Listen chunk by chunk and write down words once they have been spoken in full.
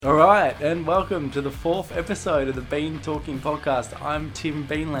All right, and welcome to the fourth episode of the Bean Talking Podcast. I'm Tim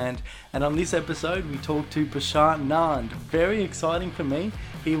Beanland, and on this episode we talk to Prashant Nand. Very exciting for me.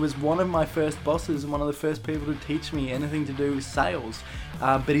 He was one of my first bosses and one of the first people to teach me anything to do with sales.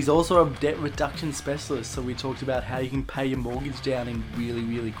 But he's also a debt reduction specialist, so we talked about how you can pay your mortgage down in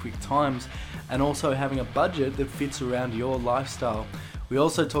really quick times, and also having a budget that fits around your lifestyle. We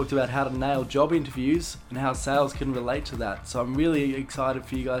also talked about how to nail job interviews and how sales can relate to that. So I'm really excited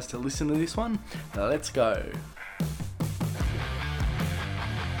for you guys to listen to this one. Now let's go.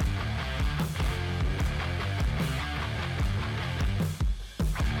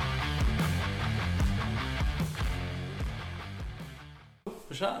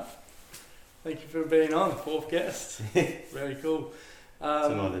 Prashant, thank you for being on, fourth guest. Very cool. It's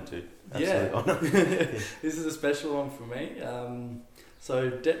an honour, dude. Absolute honour. This is a special one for me.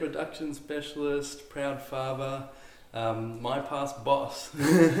 So debt reduction specialist, proud father, my past boss. So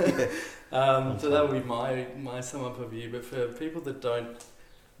that would be my sum up of you. But for people that don't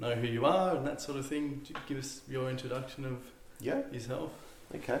know who you are and that sort of thing, give us your introduction of yourself.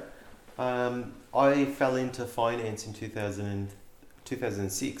 Okay. I fell into finance in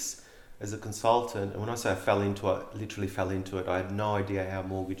 2006 as a consultant. And when I say I fell into it, I literally fell into it. I had no idea how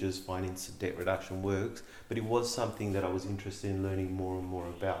mortgages, finance, debt reduction works. But it was something that I was interested in learning more and more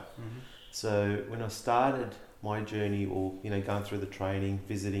about. Mm-hmm. So when I started my journey, or going through the training,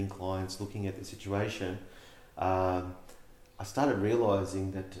 visiting clients, looking at the situation, I started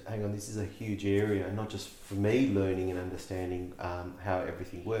realizing that, hang on, this is a huge area, not just for me learning and understanding how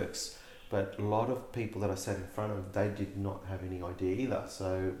everything works, but a lot of people that I sat in front of, they did not have any idea either.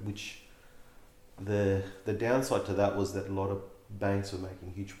 So the downside to that was that a lot of banks were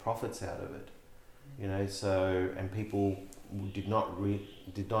making huge profits out of it. And people did not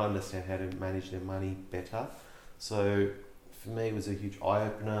understand how to manage their money better. So for me, it was a huge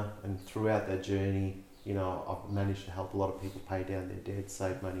eye-opener, and throughout that journey, I've managed to help a lot of people pay down their debt,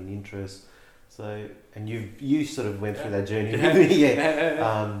 save money and interest. So, and you sort of went through that journey with me,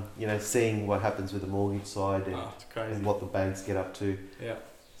 seeing what happens with the mortgage side and what the banks get up to. Yeah.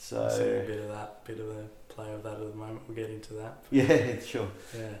 So I've seen a bit of a play of that at the moment. We'll get into that. Yeah, sure.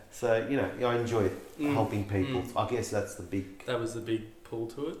 Yeah. So I enjoy helping people. I guess that's the big. That was the big pull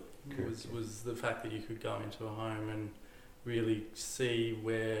to it. Correct. Was the fact that you could go into a home and really see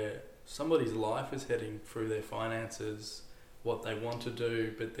where somebody's life is heading through their finances, what they want to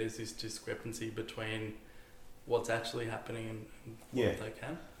do, but there's this discrepancy between what's actually happening and what they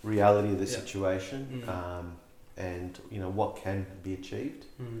can. Reality of the situation. And what can be achieved,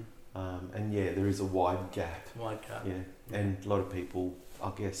 and there is a wide gap. And a lot of people,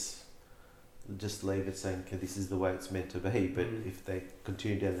 I guess, just leave it saying, okay, this is the way it's meant to be, but if they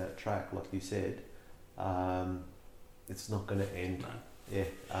continue down that track, like you said, it's not going to end.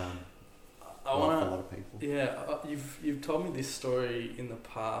 I want a lot of people. You've told me this story in the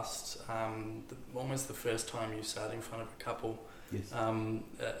past, almost the first time you sat in front of a couple. Yes.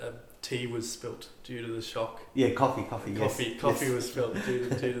 Tea was spilt due to the shock. Yeah, coffee. Coffee was spilt due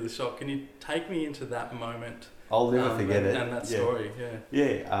to the shock. Can you take me into that moment? I'll never forget it. And that story,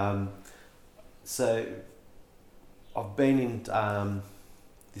 So I've been in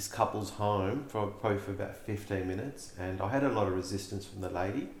this couple's home probably for about 15 minutes, and I had a lot of resistance from the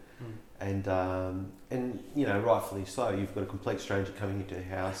lady. And rightfully so. You've got a complete stranger coming into your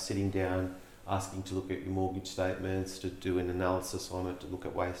house, sitting down, asking to look at your mortgage statements, to do an analysis on it, to look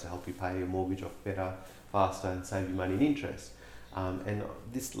at ways to help you pay your mortgage off better, faster, and save you money and interest. And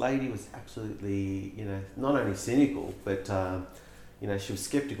this lady was absolutely, not only cynical, but she was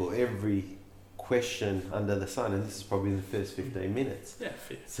skeptical every question under the sun, and this is probably the first 15 minutes. Yeah,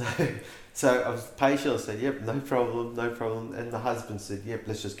 fair. So I was patient. I said, "Yep, no problem." And the husband said, "Yep,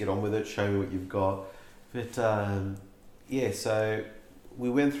 let's just get on with it. Show me what you've got." But so we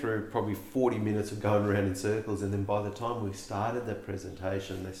went through probably 40 minutes of going around in circles, and then by the time we started the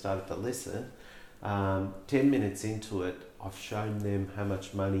presentation, they started to listen. 10 minutes into it, I've shown them how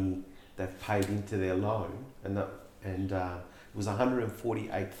much money they've paid into their loan, and it was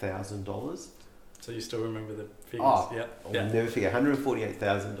 $148,000. So you still remember the figures? I'll never forget.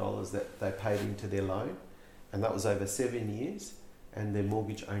 $148,000 that they paid into their loan, and that was over 7 years, and their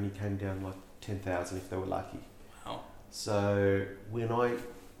mortgage only came down like $10,000 if they were lucky. Wow. So when I,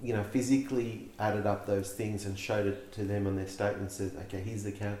 physically added up those things and showed it to them on their statement, said, okay, here's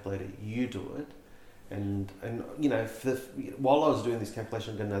the calculator, you do it. And while I was doing this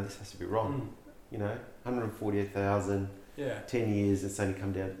calculation, I'm going, no, this has to be wrong. 148,000, 10 years, it's only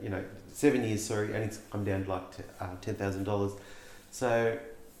come down, 7 years, and it's come down to like $10,000. So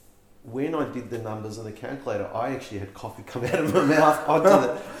when I did the numbers on the calculator, I actually had coffee come out of my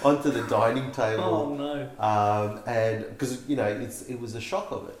mouth onto the dining table. Oh no! And because it was a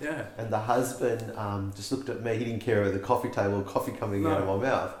shock of it. Yeah. And the husband just looked at me. He didn't care about the coffee table, coffee coming out of my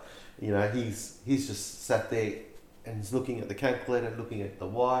mouth. He's just sat there and he's looking at the calculator, looking at the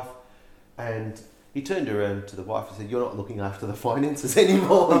wife, and he turned around to the wife and said, "You're not looking after the finances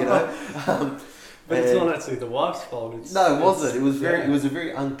anymore," But it's not actually the wife's fault. It wasn't. It was It was a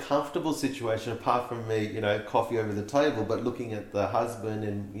very uncomfortable situation. Apart from me, coffee over the table, but looking at the husband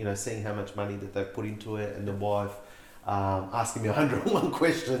and seeing how much money that they put into it, and the wife asking me 101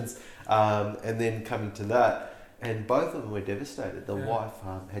 questions, and then coming to that, and both of them were devastated. The wife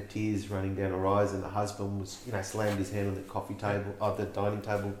had tears running down her eyes, and the husband was slammed his hand on the coffee table, the dining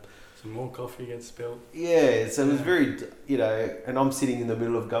table. Some more coffee gets spilled. Yeah, so it was very, and I'm sitting in the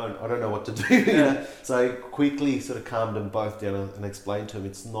middle of going, I don't know what to do. So I quickly sort of calmed them both down and explained to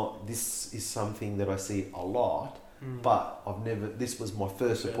them, this is something that I see a lot, but this was my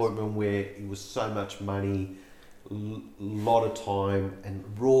first appointment where it was so much money, lot of time and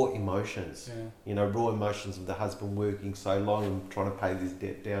raw emotions. Raw emotions of the husband working so long and trying to pay this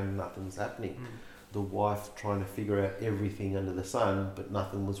debt down and nothing's happening. The wife trying to figure out everything under the sun, but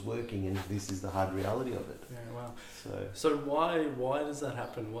nothing was working, and this is the hard reality of it. Yeah, wow. So why does that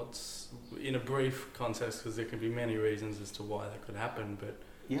happen? What's, in a brief context, because there can be many reasons as to why that could happen, but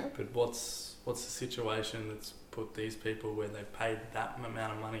what's the situation that's put these people where they've paid that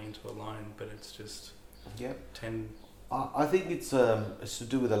amount of money into a loan, but it's just 10... I think it's to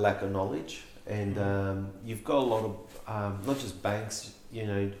do with a lack of knowledge, and you've got a lot of, not just banks,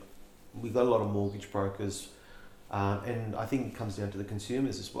 we've got a lot of mortgage brokers, and I think it comes down to the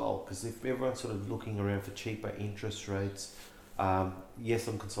consumers as well, because if everyone's sort of looking around for cheaper interest rates, yes,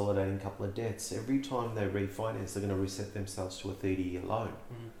 I'm consolidating a couple of debts. Every time they refinance, they're going to reset themselves to a 30-year loan,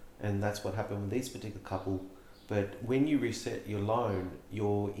 and that's what happened with these particular couple. But when you reset your loan,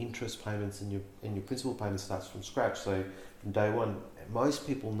 your interest payments and your principal payments starts from scratch. So from day one, most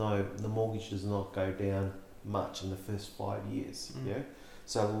people know the mortgage does not go down much in the first 5 years.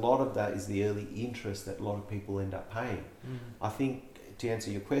 So a lot of that is the early interest that a lot of people end up paying. I think, to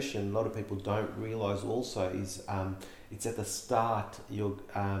answer your question, a lot of people don't realise also is it's at the start you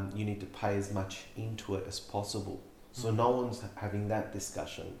need to pay as much into it as possible. So no one's having that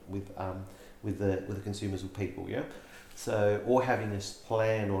discussion with the consumers, with people, So, or having a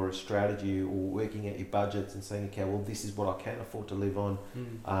plan or a strategy, or working out your budgets and saying, okay, well, this is what I can afford to live on,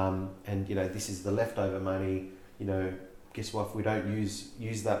 and this is the leftover money. Guess what? If we don't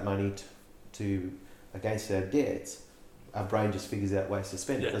use that money to against our debts, our brain just figures out ways to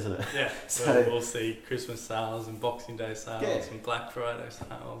spend it, doesn't it? Yeah. So we'll see Christmas sales and Boxing Day sales and Black Friday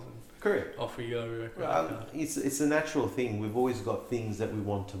sales, and correct. Off we go. It's a natural thing. We've always got things that we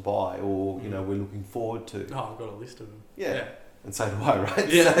want to buy, or we're looking forward to. Oh, I've got a list of them. Yeah. And so do I, right?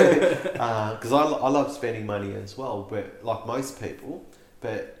 Yeah. Because I love spending money as well, but like most people,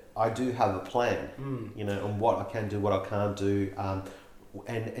 but I do have a plan, on what I can do, what I can't do,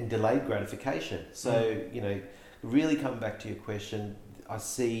 and delayed gratification. So, really coming back to your question, I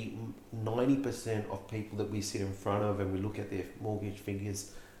see 90% of people that we sit in front of and we look at their mortgage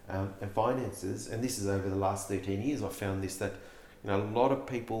figures and finances, and this is over the last 13 years, I found this, that a lot of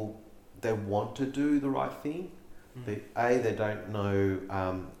people, they want to do the right thing, they don't know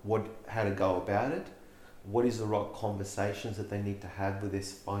how to go about it. What is the right conversations that they need to have with their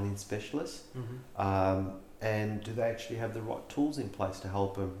finance specialist, and do they actually have the right tools in place to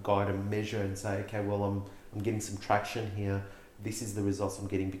help them, guide them, measure, and say, okay, well, I'm getting some traction here. This is the results I'm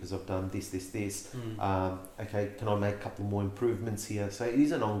getting because I've done this. Okay, can I make a couple more improvements here? So it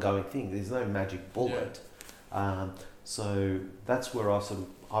is an ongoing thing. There's no magic bullet. So that's where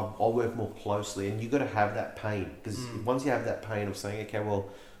I'll work more closely, and you've got to have that pain, because once you have that pain of saying, okay, well,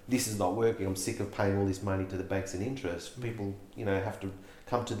 this is not working, I'm sick of paying all this money to the banks and interest, people, have to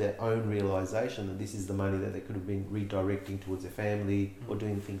come to their own realisation that this is the money that they could have been redirecting towards their family or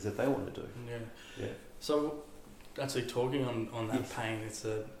doing things that they want to do. Yeah. So, actually talking on that pain, it's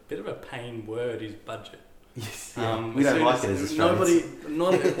a bit of a pain word, is budget. Yes, we don't like it as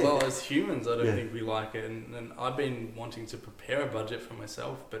Australians. As humans, I don't think we like it, and I've been wanting to prepare a budget for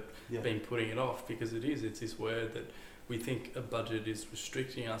myself, but been putting it off, because it's this word that we think a budget is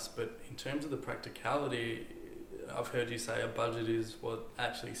restricting us, but in terms of the practicality, I've heard you say a budget is what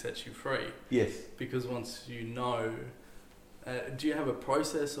actually sets you free. Yes. Because once you know, do you have a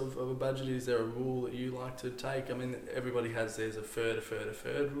process of a budget? Is there a rule that you like to take? I mean, everybody has theirs, a third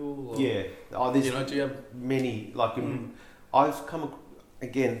rule. Or, yeah. Oh, there's do you have many, like I've coming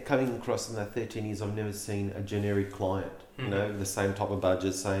across in that 13 years, I've never seen a generic client. You know, the same type of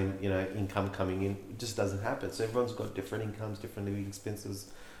budget, same, you know, income coming in. It just doesn't happen. So everyone's got different incomes, different living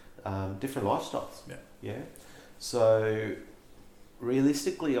expenses, different lifestyles. Yeah. So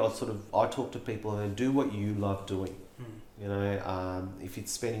realistically, I talk to people and do what you love doing. You know, if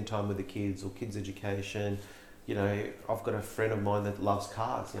it's spending time with the kids or kids' education, you know, I've got a friend of mine that loves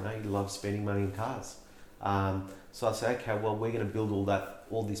cars. You know, he loves spending money in cars. So I say, okay, well, we're going to build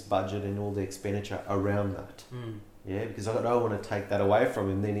all this budget and all the expenditure around that. Yeah, because I don't want to take that away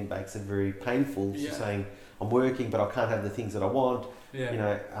from him. Then it makes it very painful. Saying I'm working, but I can't have the things that I want. You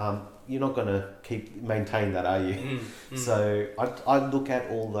know, you're not going to maintain that, are you? So I look at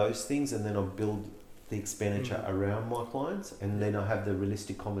all those things, and then I build the expenditure around my clients, and then I have the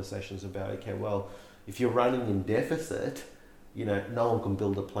realistic conversations about, okay, well, if you're running in deficit, you know, no one can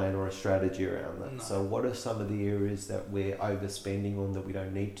build a plan or a strategy around that. No. So what are some of the areas that we're overspending on that we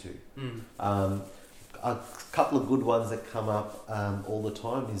don't need to? A couple of good ones that come up all the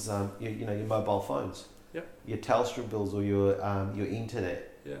time is, you know, your mobile phones, your Telstra bills, or your internet.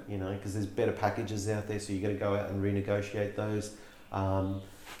 You know, because there's better packages out there, so you got to go out and renegotiate those.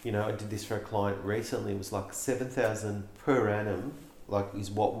 You know, I did this for a client recently. It was like $7,000 per annum, like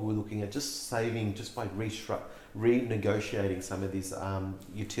is what we were looking at, just saving just by renegotiating some of these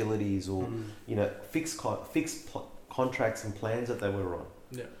utilities or you know fixed contracts and plans that they were on.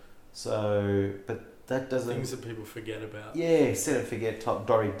 So, but that doesn't, things that people forget about. Set and forget type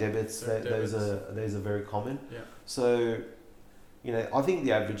direct debits. Those are very common. So, you know, I think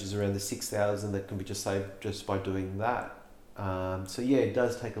the average is around the 6,000 that can be just saved just by doing that. So it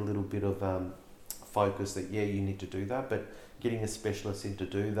does take a little bit of focus that you need to do that, but getting a specialist in to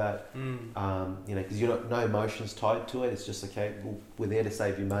do that, you know, because no emotions tied to it. It's just, okay, well, we're there to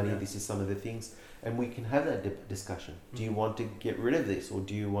save you money. This is some of the things, and we can have that discussion. Do you want to get rid of this, or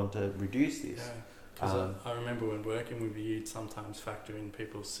do you want to reduce this? Because I remember when working with you, you'd sometimes factor in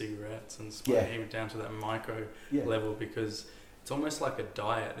people's cigarettes and even down to that micro level, because it's almost like a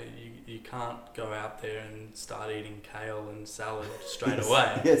diet. You can't go out there and start eating kale and salad straight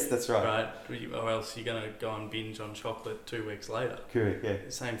away. Yes, that's right. Right? Or else you're going to go and binge on chocolate 2 weeks later. Correct, yeah.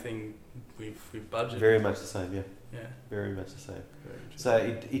 Same thing with budget. Very much the same, Yeah. Very much the same.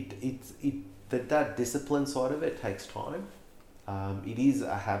 So that discipline side of it takes time. It is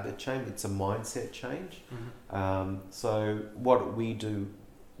a habit change. It's a mindset change. So what we do,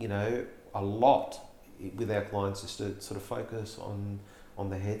 you know, a lot with our clients is to sort of focus on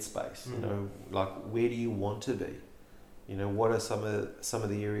the headspace. You know, like, where do you want to be? You know, what are some of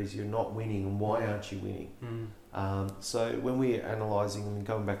the areas you're not winning, and why aren't you winning? So when we're analysing and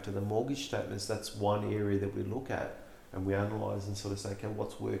going back to the mortgage statements, that's one area that we look at, and we analyse and sort of say, okay,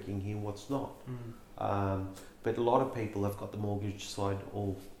 what's working here, what's not. But a lot of people have got the mortgage side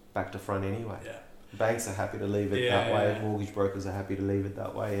all back to front anyway. Banks are happy to leave it that way. Mortgage brokers are happy to leave it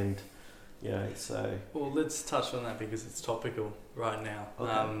that way, and you know, so. Well, let's touch on that because it's topical right now.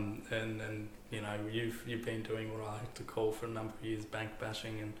 And you know, you've been doing what I like to call for a number of years bank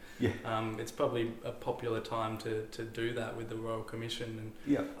bashing, and it's probably a popular time to do that with the Royal Commission.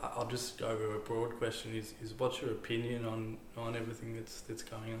 And I'll just go over a broad question: is what's your opinion on everything that's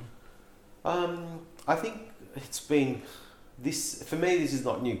going on? I think it's been this for me. This is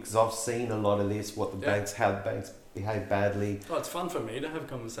not new because I've seen a lot of this. How the banks behave badly. Oh, it's fun for me to have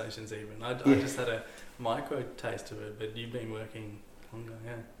conversations even. I just had a micro taste of it, but you've been working longer,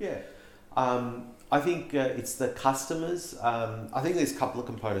 I think it's the customers. I think there's a couple of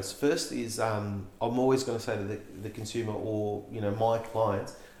components. First is I'm always going to say to the consumer, or, you know, my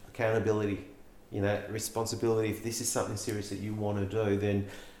clients, accountability, you know, responsibility. If this is something serious that you want to do, then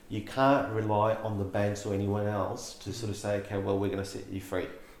you can't rely on the banks or anyone else to sort of say, okay, well, we're going to set you free.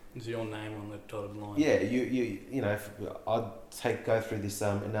 Is your name on the dotted line? Yeah, you know, I'd go through this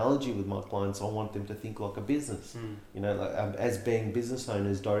analogy with my clients. I want them to think like a business. You know, like, as being business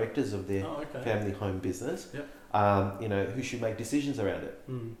owners, directors of their family home business. You know, who should make decisions around it?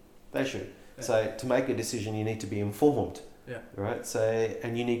 They should. So to make a decision, you need to be informed. Right. So,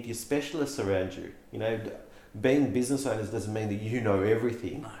 and you need your specialists around you. You know, being business owners doesn't mean that you know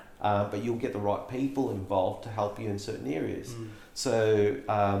everything. No. But you'll get the right people involved to help you in certain areas.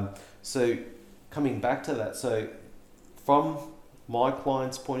 So coming back to that, so from my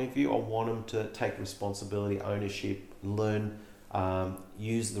client's point of view, I want them to take responsibility, ownership, learn,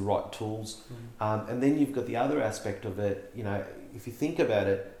 use the right tools. And then you've got the other aspect of it. You know, if you think about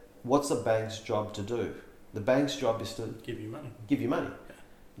it, what's a bank's job to do? The bank's job is to give you money. Yeah.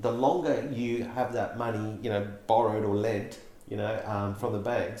 The longer you have that money, you know, borrowed or lent, you know, from the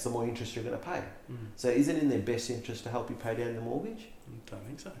banks, the more interest you're going to pay. So is it in their best interest to help you pay down the mortgage? I don't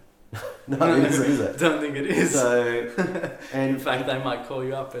think so. No, it isn't, is it? Don't think it is. So, and in fact, they might call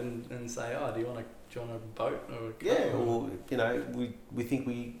you up and say, "Oh, do you want a boat or a car?" yeah, or we think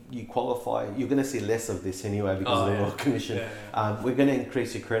you qualify. You're going to see less of this anyway because of the Royal Commission. Yeah. We're going to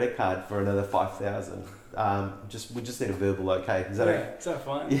increase your credit card for another 5,000. We just need a verbal okay. Is that okay? Is that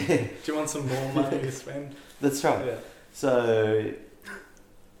fine? Yeah. Do you want some more money to spend? That's right. Yeah. So,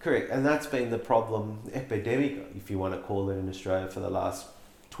 correct, and that's been the problem, epidemic, if you want to call it, in Australia for the last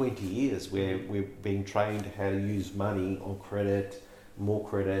 20 years, where we're being trained how to use money on credit, more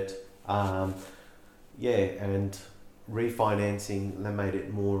credit, and refinancing. They made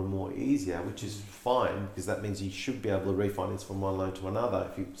it more and more easier, which is fine because that means you should be able to refinance from one loan to another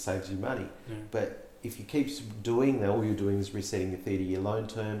if it saves you money. Yeah. But if you keep doing that, all you're doing is resetting your 30-year loan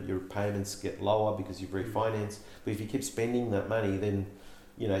term. Your payments get lower because you've refinanced. But if you keep spending that money, then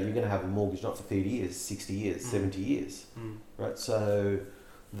you're going to have a mortgage not for 30 years, 60 years, 70 years, right? So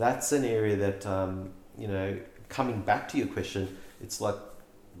that's an area that coming back to your question, it's like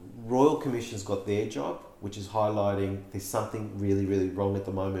Royal Commission's got their job, which is highlighting there's something really, really wrong at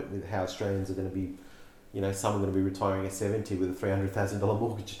the moment with how Australians are going to be, some are going to be retiring at 70 with a $300,000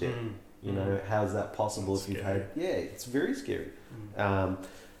 mortgage debt. How's that possible? That's if you've scary. had, it's very scary.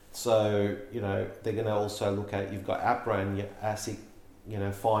 So, they're going to also look at, you've got APRA and your ASIC,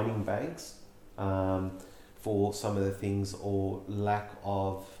 fining banks for some of the things or lack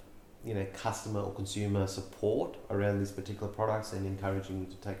of, customer or consumer support around these particular products and encouraging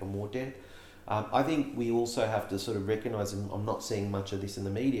them to take on more debt. I think we also have to sort of recognise, and I'm not seeing much of this in the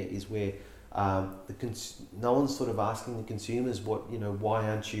media, is where no one's sort of asking the consumers why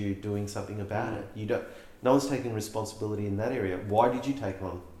aren't you doing something about it? No one's taking responsibility in that area. Why did you take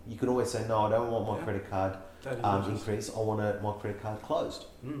on? You could always say, no, I don't want my credit card increase. I want my credit card closed.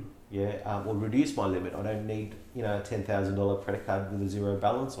 Or reduce my limit. I don't need a $10,000 credit card with a zero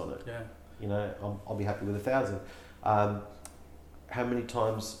balance on it. I'll be happy with 1,000. How many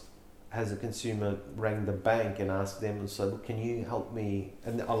times has a consumer rang the bank and asked them and said, look, can you help me?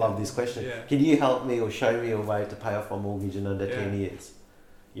 And I love this question. Can you help me or show me a way to pay off my mortgage in under 10 years?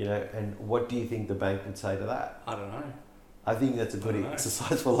 And what do you think the bank would say to that? I don't know. I think that's a good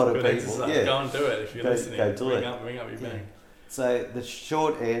exercise for a lot of people. Go and do it if you're listening. Go do it. Ring up your bank. So the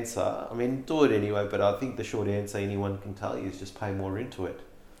short answer, do it anyway, but I think the short answer anyone can tell you is just pay more into it.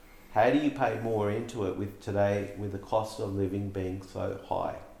 How do you pay more into it with the cost of living being so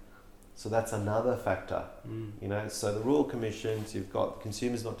high? So that's another factor, So the Royal Commissions, you've got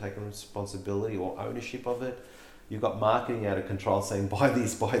consumers not taking responsibility or ownership of it. You've got marketing out of control saying buy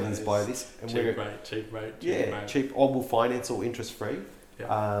this. And cheap rate. Cheap. Or we'll finance all interest free.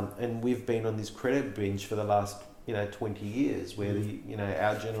 And we've been on this credit binge for the last 20 years where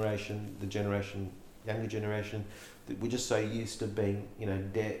our generation, younger generation, we're just so used to being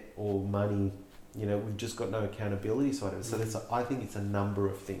debt or money. We've just got no accountability side of it. So I think it's a number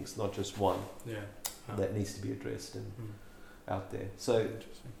of things, not just one, that needs to be addressed and out there. So,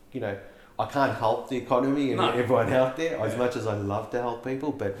 I can't help the economy and everyone out there as much as I love to help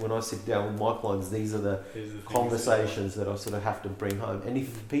people. But when I sit down with my clients, these are the conversations that I sort of have to bring home. And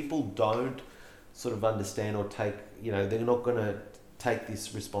if people don't sort of understand or take, they're not going to take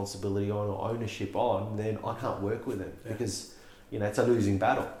this responsibility on or ownership on, then I can't work with them because, it's a losing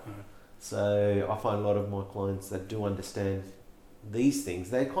battle. So I find a lot of my clients that do understand these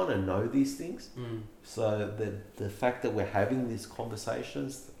things, they kind of know these things. So the fact that we're having these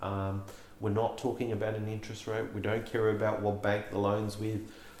conversations, we're not talking about an interest rate. We don't care about what bank the loan's with.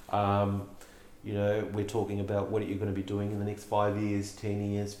 We're talking about what you're going to be doing in the next 5 years,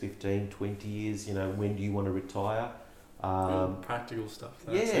 10 years, 15, 20 years. When do you want to retire? Practical stuff.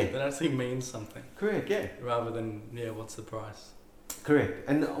 That actually means something. Correct, yeah. Rather than, what's the price? Correct.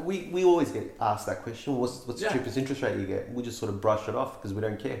 And we always get asked that question, what's the cheapest interest rate you get? We just sort of brush it off because we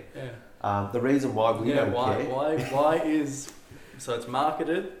don't care. The reason why we don't care... Why is... So it's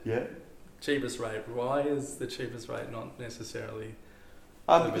marketed... cheapest rate. Why is the cheapest rate not necessarily...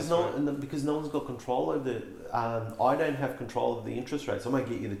 because no one's got control over the... I don't have control of the interest rate, so I might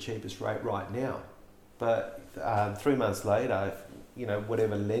get you the cheapest rate right now. But 3 months later,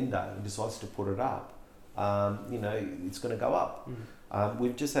 whatever lender decides to put it up, it's going to go up.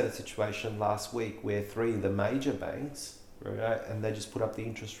 We've just had a situation last week where 3 of the major banks, right, and they just put up the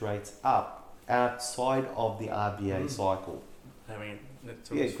interest rates up outside of the RBA cycle.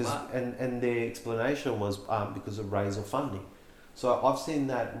 And their explanation was because of raise of funding. So I've seen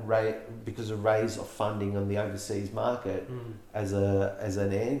that rate because of raise of funding on the overseas market as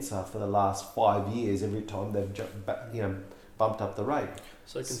an answer for the last 5 years. Every time they've bumped up the rate.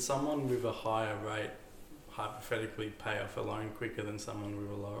 So can someone with a higher rate hypothetically pay off a loan quicker than someone with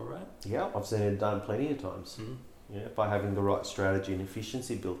a lower rate? Yeah, I've seen it done plenty of times. Yeah, by having the right strategy and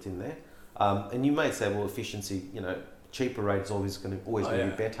efficiency built in there. And you may say, well, efficiency, cheaper rate is always going to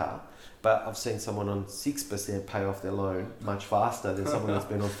be better. But I've seen someone on 6% pay off their loan much faster than someone that's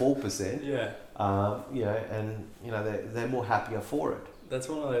been on 4%. Yeah. They're more happier for it. That's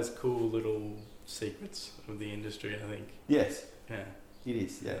one of those cool little secrets of the industry, I think. Yes. Yeah. It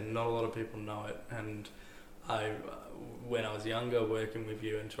is, yeah. And not a lot of people know it. And when I was younger, working with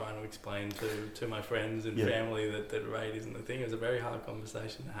you and trying to explain to my friends and family that rate isn't the thing, it was a very hard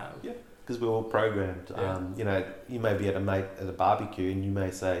conversation to have. Yeah, because we're all programmed. Yeah. You may be at a barbecue and you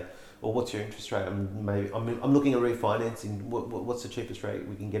may say, well, what's your interest rate? I'm looking at refinancing. What's the cheapest rate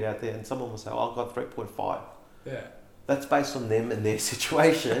we can get out there? And someone will say, I've got 3.5. Yeah. That's based on them and their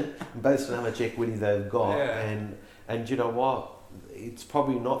situation, based on how much equity they've got. Yeah. And you know what? It's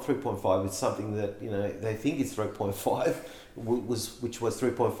probably not 3.5. It's something that they think it's 3.5, which was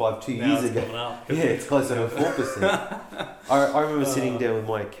 3.5 2 years ago. Yeah, it's closer to 4%. I remember sitting down with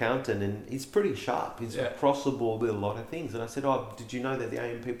my accountant, and he's pretty sharp. He's across the board with a lot of things. And I said, did you know that the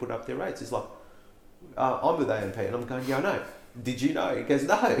AMP put up their rates? He's like, I'm with AMP, and I'm going, yeah, I know. Did you know? He goes,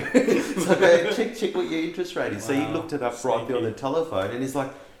 no. So I go, check what your interest rate is. Wow. So he looked it up right there on the telephone, and he's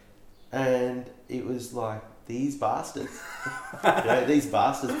like, and it was like, these bastards. These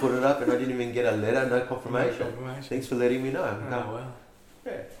bastards put it up, and I didn't even get a letter, no confirmation. Thanks for letting me know. Wow.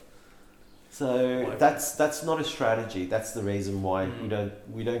 Yeah. So that's not a strategy. That's the reason why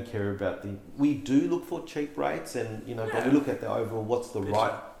we don't care about we do look for cheap rates, and but we look at the overall what's the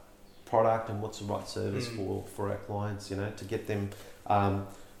right product and what's the right service for our clients, to get them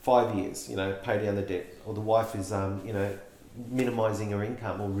 5 years, pay down the debt, or the wife is minimizing her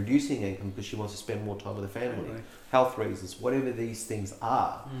income or reducing income because she wants to spend more time with the family, health reasons, whatever these things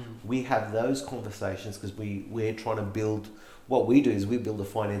are. We have those conversations because we're trying to build. What we do is we build a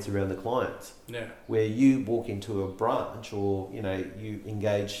finance around the clients. Yeah. Where you walk into a branch or you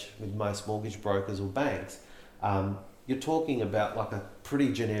engage with most mortgage brokers or banks, you're talking about like a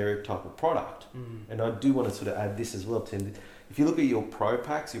pretty generic type of product. And I do want to sort of add this as well, Tim. If you look at your pro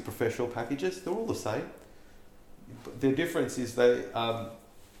packs, your professional packages, they're all the same. The difference is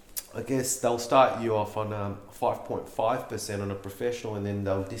I guess they'll start you off on 5.5% on a professional, and then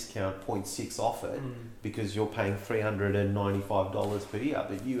they'll discount 0.6 off it because you're paying $395 per year.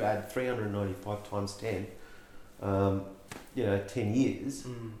 But you add 395 times 10, 10 years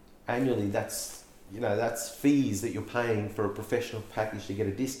annually. That's fees that you're paying for a professional package to get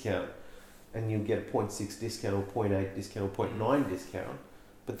a discount, and you'll get a 0.6 discount or 0.8 discount or 0.9 discount.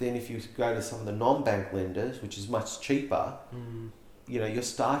 But then if you go to some of the non-bank lenders, which is much cheaper, you're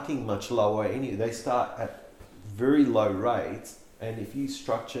starting much lower anyway. They start at very low rates, and if you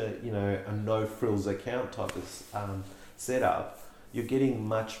structure, a no-frills account type of setup, you're getting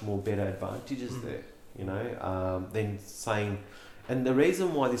much more better advantages there, than saying. And the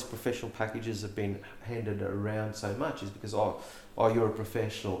reason why these professional packages have been handed around so much is because you're a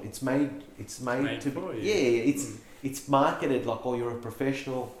professional. It's made to for you. Yeah, it's marketed like, you're a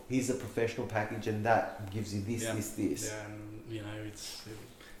professional. Here's a professional package, and that gives you this. Yeah, and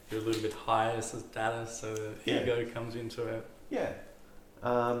you're a little bit higher status, so the ego comes into it. Yeah.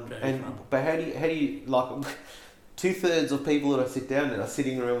 But how do you like? 2/3 of people that I sit down and are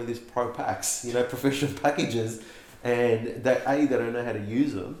sitting around with these pro packs, professional packages, and they don't know how to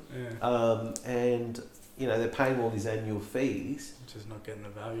use them, and they're paying all these annual fees, just not getting the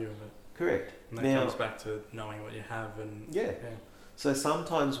value of it. Correct. And that comes back to knowing what you have and So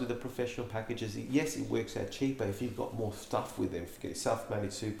sometimes with the professional packages, yes, it works out cheaper if you've got more stuff with them. If you've got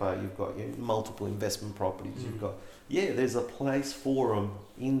self-managed super, you've got multiple investment properties, you've got there's a place for them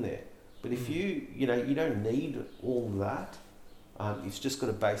in there. But if you don't need all that, you've just got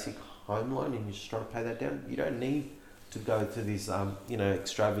a basic home loan and you're just trying to pay that down. You don't need to go to this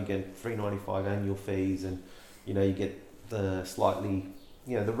extravagant $395 annual fees, and you get the slightly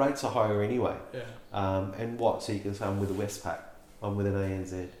the rates are higher anyway. So you can say I'm with a Westpac, I'm with an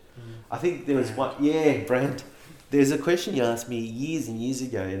ANZ. I think there was brand. There's a question you asked me years and years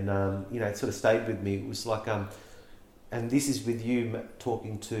ago, and it sort of stayed with me. It was like and this is with you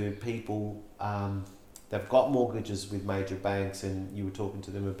talking to people they've got mortgages with major banks, and you were talking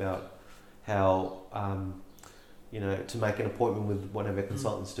to them about how to make an appointment with one of our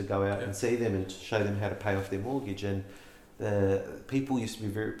consultants to go out and see them and to show them how to pay off their mortgage. And people used to be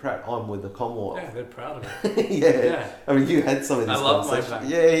very proud. I'm with the Commonwealth. Yeah, they're proud of it. yeah. I mean, you had some of this conversation. I love my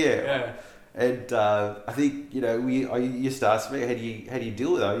bank. Yeah. And I think I used to ask me, how do you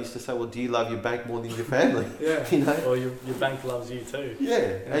deal with it? I used to say, well, do you love your bank more than your family? Or your bank loves you too.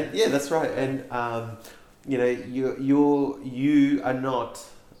 And that's right. And you know, you are not,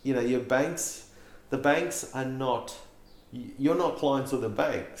 you know, your banks, the banks are not, you're not clients of the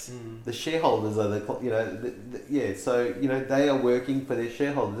banks. The shareholders are yeah. So, you know, they are working for their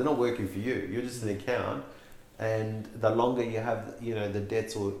shareholders. They're not working for you. You're just an account. And the longer you have, you know, the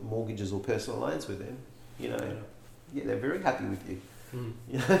debts or mortgages or personal loans with them, you know, yeah, they're very happy with you.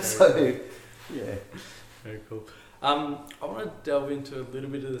 You know, so, yeah. Very cool. I want to delve into a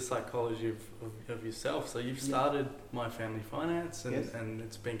little bit of the psychology of yourself. So you've started My Family Finance, and, Yes. and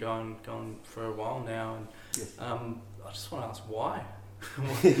it's been going for a while now. And Yes. I just want to ask why.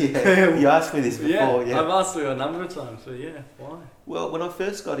 Yeah, you asked me this before. Yeah, I've asked you a number of times, but yeah, why? Well, when I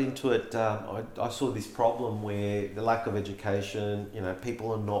first got into it, I saw this problem where the lack of education, you know,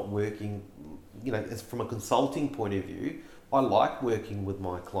 people are not working, you know, it's from a consulting point of view. I like working with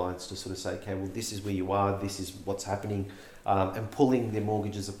my clients to sort of say, okay, well, this is where you are, this is what's happening, and pulling their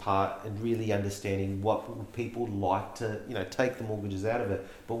mortgages apart and really understanding what would people like to, you know, take the mortgages out of it,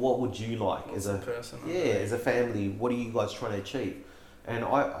 but what would you like What's as a person? as a family? What are you guys trying to achieve? And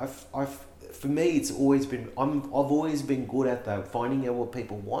I've for me, it's always been I've always been good at that, finding out what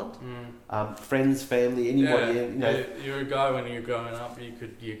people want. Friends, family, anybody. Yeah, you know, you're a guy when you're growing up.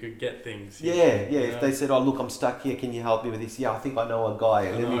 You could get things. Yeah. If they said, "Oh, look, I'm stuck here. Can you help me with this?" Yeah, I think I know a guy.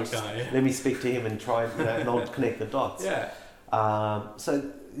 Let me speak to him and try, you know, and I'll connect the dots. Yeah.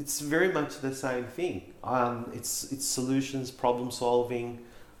 So it's very much the same thing. It's solutions, problem solving.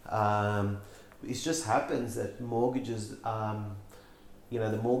 It just happens that mortgages. You know,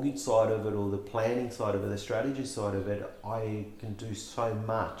 the mortgage side of it, or the planning side of it, the strategy side of it, I can do so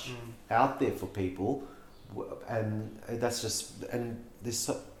much out there for people, and that's just, and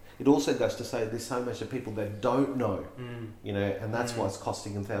it also goes to say there's so much of people that don't know, you know, and that's why it's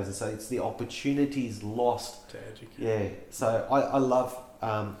costing them thousands. So it's the opportunities lost to educate. Yeah, so I love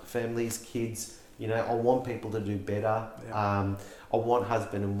families, kids. You know, I want people to do better. Yeah. I want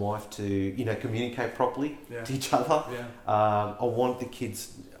husband and wife to, you know, communicate properly to each other. Yeah. I want the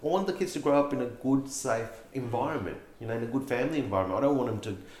kids to grow up in a good, safe environment. You know, in a good family environment. I don't want them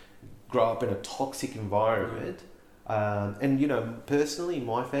to grow up in a toxic environment. And you know, personally,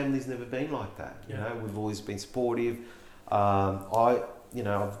 my family's never been like that. You know, we've always been supportive.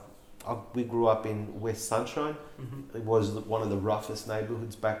 We grew up in West Sunshine. It was one of the roughest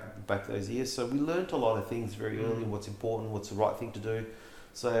neighbourhoods back those years. So we learnt a lot of things very early, what's important, what's the right thing to do.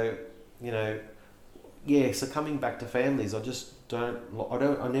 So, you know, so coming back to families, I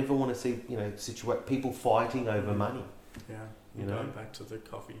never want to see, you know, people fighting over money. Yeah. You know? Going back to the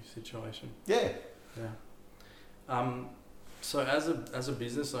coffee situation. Yeah. Yeah. So as a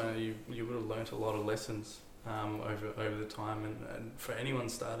business owner, you would have learnt a lot of lessons over the time, and for anyone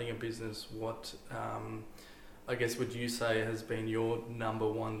starting a business, what I guess would you say has been your number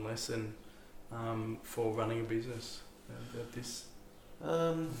one lesson for running a business at this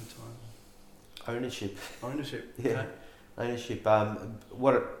time? Ownership. Yeah. Okay. Ownership.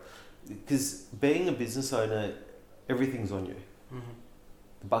 Because being a business owner, everything's on you.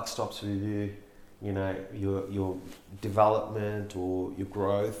 The buck stops with you. You know, your development or your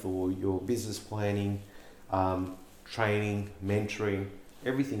growth or your business planning, training, mentoring,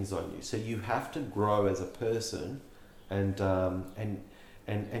 everything's on you. So you have to grow as a person, and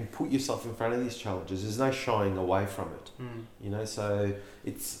put yourself in front of these challenges. There's no shying away from it. You know, so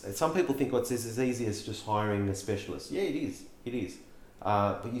it's some people think it's as easy as just hiring a specialist. Yeah, it is.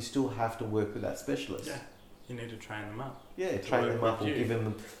 But you still have to work with that specialist. Yeah. You need to train them up. Yeah, train them up, or give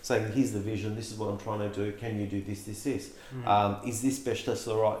them, saying, here's the vision, this is what I'm trying to do, can you do this? Is this specialist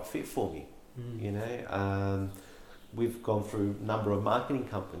the right fit for me? You know, we've gone through a number of marketing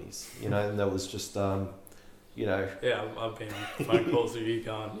companies, you know, and that was just, you know. Yeah, I've been on phone calls with you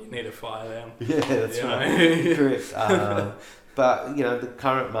going, you need to fire them. Yeah, that's right. Correct. But, you know, the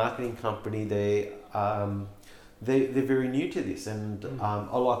current marketing company, they're very new to this, and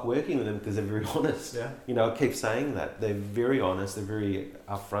I like working with them because they're very honest. Yeah. You know, I keep saying that. They're very honest, they're very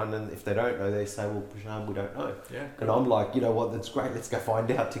upfront, and if they don't know, they say, well, Prashant, we don't know. Yeah. And I'm like, you know what, that's great, let's go find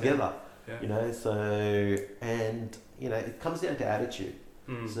out together. Yeah. You know, so, and, you know, it comes down to attitude.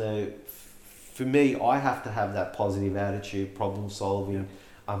 So, for me, I have to have that positive attitude, problem solving.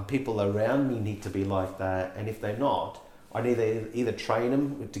 People around me need to be like that, and if they're not, I need to either train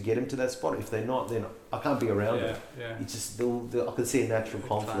them to get them to that spot. If they're not, then I can't be around them. Yeah. It's just, I can see a natural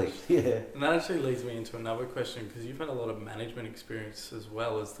conflict. Yeah. And that actually leads me into another question, because you've had a lot of management experience as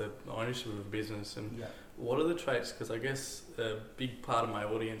well as the ownership of a business. And what are the traits? Because I guess a big part of my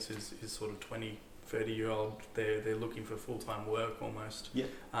audience is sort of 20, 30-year-old, they're looking for full-time work almost. Yeah.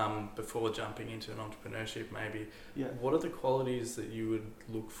 Before jumping into an entrepreneurship, maybe. Yeah. What are the qualities that you would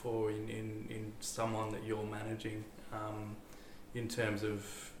look for in someone that you're managing, in terms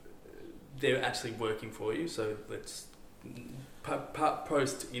of they're actually working for you? So let's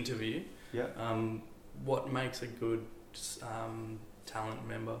post interview. Yeah. What makes a good talent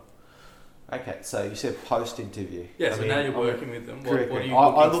member? Okay, so you said post-interview. Yeah, so now you're working with them. What are you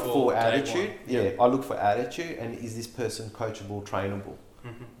I looking look for attitude. Yeah. I look for attitude, and is this person coachable, trainable?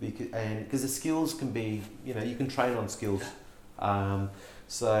 Mm-hmm. Because the skills can be, you can train on skills.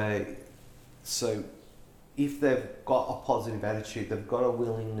 So if they've got a positive attitude, they've got a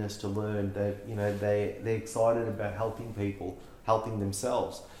willingness to learn, they're excited about helping people, helping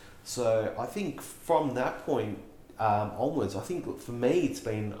themselves. So I think from that point onwards, I think for me it's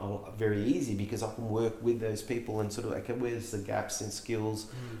been very easy because I can work with those people and sort of, okay, where's the gaps in skills?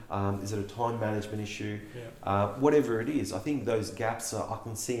 Is it a time management issue? Yeah. Whatever it is, I think those gaps I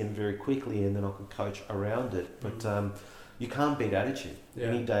can see them very quickly, and then I can coach around it. But you can't beat attitude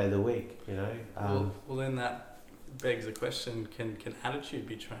any day of the week, Well, then that begs the question: Can attitude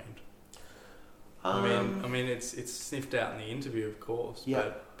be trained? I mean, it's sniffed out in the interview, of course.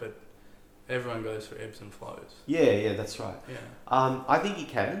 Yeah. But everyone goes for ebbs and flows. Yeah, that's right. Yeah. I think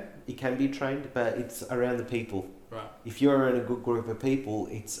it can be trained, but it's around the people. Right. If you're in a good group of people,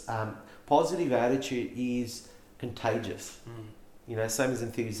 it's positive attitude is contagious. Same as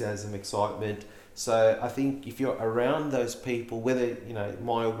enthusiasm, excitement. So I think if you're around those people, whether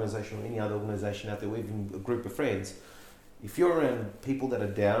my organisation or any other organisation out there, or even a group of friends, if you're around people that are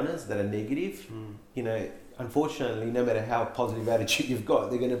downers, that are negative, unfortunately, no matter how positive attitude you've got,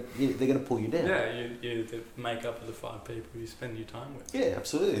 they're gonna pull you down. Yeah, you the makeup of the 5 people you spend your time with. Yeah,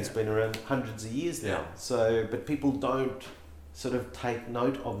 absolutely. It's been around hundreds of years now. Yeah. So, but people don't sort of take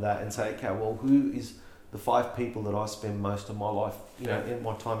note of that and say, okay, well, who is the 5 people that I spend most of my life, in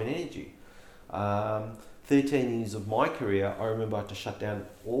my time and energy? 13 years of my career, I remember I had to shut down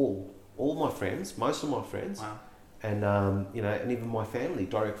all my friends, most of my friends. Wow. And and even my family,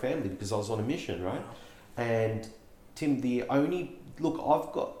 direct family, because I was on a mission, right? Wow. And Tim,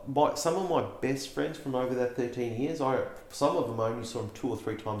 I've got some of my best friends from over that 13 years. Some of them I only saw them 2 or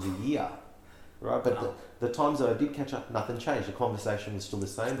 3 times a year, right? But the times that I did catch up, nothing changed. The conversation was still the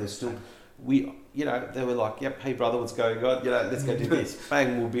same. They're still, they were like, yep, hey brother, what's going on? Let's go do this.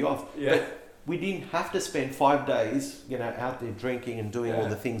 Bang, we'll be off. Yeah. But we didn't have to spend 5 days, out there drinking and doing all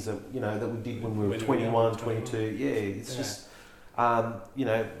the things that, that we did when we were 21, 22. Yeah, it's just, we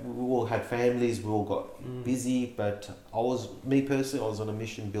all had families, we all got busy, but I was on a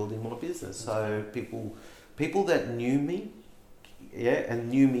mission building my business. So people that knew me, and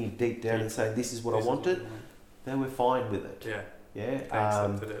knew me deep down and saying, this is what I wanted, they were fine with it. Yeah. Yeah. They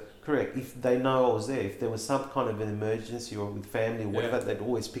accepted it. Correct. If they know I was there, if there was some kind of an emergency or with family or whatever, they'd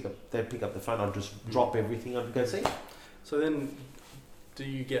always pick up the phone. I'd just drop everything. I'd go see. So then, do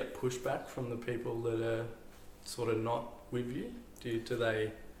you get pushback from the people that are sort of not with you? Do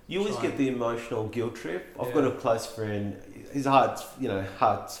they? You always get the emotional guilt trip. I've got a close friend. His heart's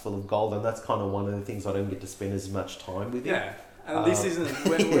full of gold, and that's kind of one of the things I don't get to spend as much time with him. Yeah. And this isn't.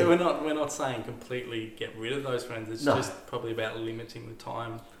 We're not saying completely get rid of those friends. It's just probably about limiting the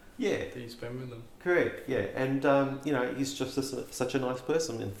time. That you spend with them. Correct. Yeah, and he's just such a nice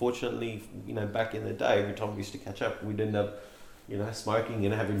person. Unfortunately, back in the day, every time we used to catch up, we'd end up, smoking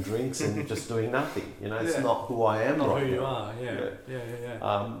and having drinks and just doing nothing. It's not who I am. Not right who you now. are.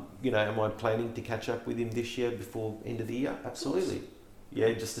 Yeah. Am I planning to catch up with him this year before end of the year? Absolutely.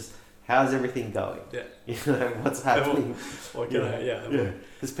 Yeah, how's everything going? Yeah. What's happening?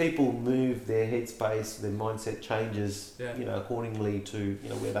 Because people move their headspace, their mindset changes, accordingly to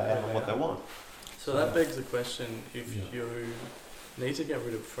where they are and what they want. So that begs the question: if you need to get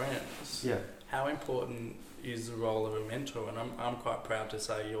rid of friends, how important is the role of a mentor? And I'm quite proud to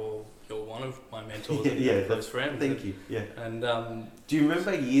say you're one of my mentors and close friends. Thank you. Yeah. And do you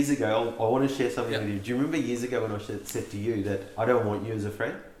remember years ago? I want to share something with you. Do you remember years ago when I said to you that I don't want you as a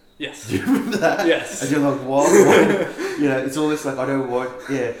friend? Yes. Do you remember that? Yes. And you're like, what? It's almost like I don't want,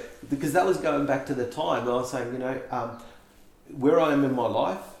 because that was going back to the time. I was saying, where I am in my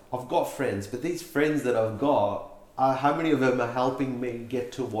life, I've got friends, but these friends that I've got, how many of them are helping me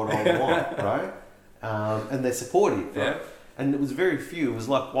get to what I want, right? And they're supportive, right? And it was very few. It was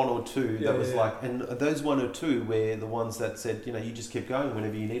like 1 or 2 that was like, and those 1 or 2 were the ones that said, you just keep going.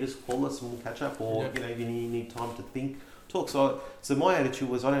 Whenever you need us, call us and we'll catch up. Or if you need time to think. Talk. So my attitude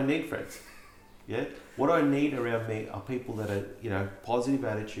was I don't need friends. Yeah. What I need around me are people that are, positive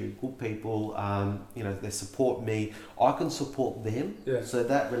attitude, good people. They support me. I can support them. Yeah. So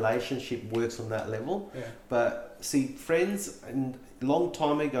that relationship works on that level. Yeah. But see, friends, and a long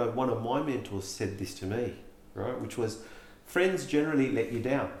time ago, one of my mentors said this to me, right? Which was, friends generally let you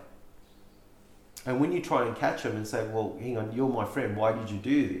down. And when you try and catch them and say, well, hang on, you're my friend, why did you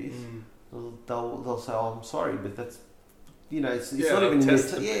do this? They'll say, oh, I'm sorry, but that's, it's not even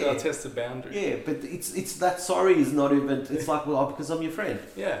they'll test the boundary. Yeah, but it's that sorry is not even, it's like, well, because I'm your friend.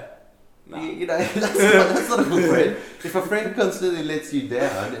 Yeah. No. That's not a good friend. If a friend constantly lets you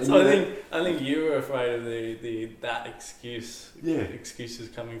down. And so I think you were afraid of that excuse. Yeah. Excuses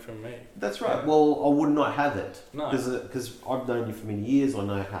coming from me. That's right. Yeah. Well, I would not have it. No. Because I've known you for many years. I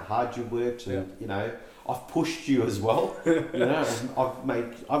know how hard you worked, and I've pushed you as well.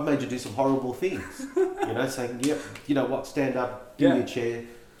 I've made you do some horrible things. Saying, you know what, stand up, give me a chair.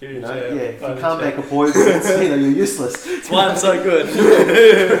 If you can't make appointments, you're useless. That's why I'm so good.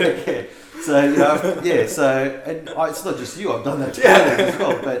 So it's not just you. I've done that to others as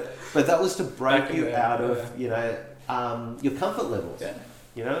well. But that was to break you out of your comfort levels.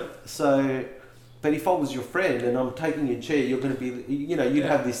 Yeah. So, but if I was your friend and I'm taking your chair, you're going to be, you'd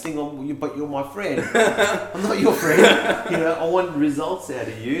have this thing on you, but you're my friend. I'm not your friend. I want results out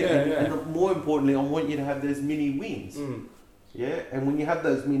of you, and more importantly, I want you to have those mini wins. Yeah, and when you have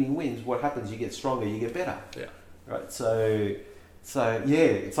those mini wins, what happens? You get stronger, you get better. Yeah. Right. So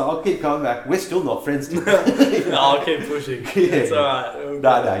I'll keep coming back. We're still not friends. No, I'll keep pushing. It's alright.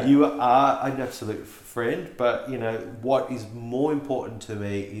 No, you are an absolute friend. But what is more important to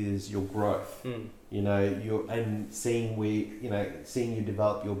me is your growth. And seeing you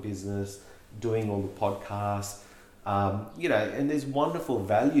develop your business, doing all the podcasts. And there's wonderful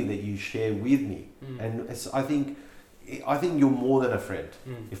value that you share with me, and I think you're more than a friend,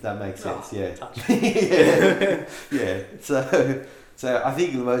 if that makes sense. Yeah. So I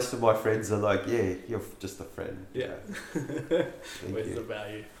think most of my friends are like, you're just a friend. Yeah. Where's the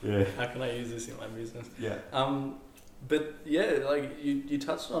value? Yeah. How can I use this in my business? Yeah. But like you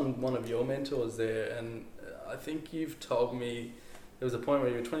touched on one of your mentors there, and I think you've told me there was a point where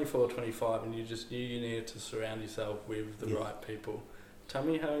you were 24 or 25 and you just knew you needed to surround yourself with the right people. Tell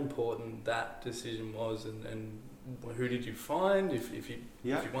me how important that decision was, and who did you find, if you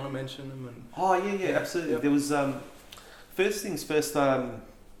want to mention them? Absolutely. There was first things first.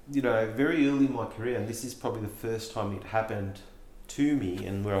 Very early in my career, and this is probably the first time it happened to me,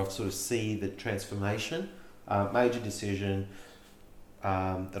 and where I sort of see the transformation, major decision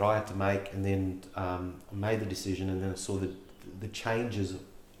that I had to make, and then I made the decision, and then I saw the changes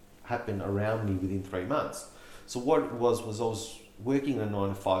happen around me within 3 months. So what it was I was working a 9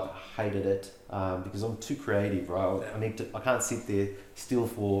 to 5, I hated it because I'm too creative, right? I can't sit there still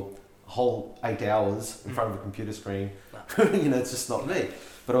for a whole 8 hours in front of a computer screen. It's just not me.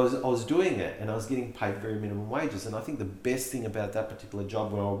 But I was doing it, and I was getting paid very minimum wages. And I think the best thing about that particular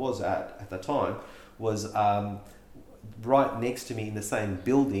job where I was at the time was right next to me in the same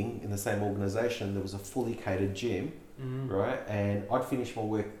building, in the same organisation, there was a fully catered gym, right? And I'd finish my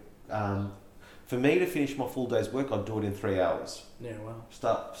work. For me to finish my full day's work, I'd do it in 3 hours. Yeah, wow.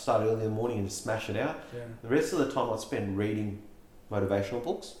 Start early in the morning and smash it out. Yeah. The rest of the time I'd spend reading motivational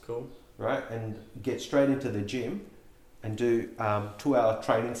books. Cool. Right? And get straight into the gym and do 2-hour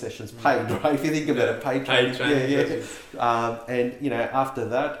training sessions paid, right? If you think about it, paid training. And after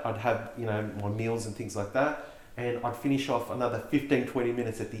that I'd have, my meals and things like that. And I'd finish off another 15-20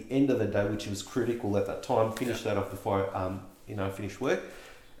 minutes at the end of the day, which was critical at that time. Finish that off before I finished work.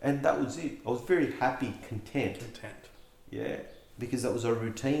 And that was it. I was very happy, content. Yeah, because that was a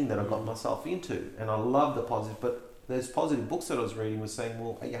routine that I got myself into, and I love the positive. But those positive books that I was reading was saying,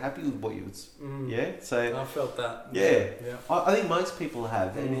 "Well, are you happy with what you was?" Yeah, so I felt that. Yeah. I think most people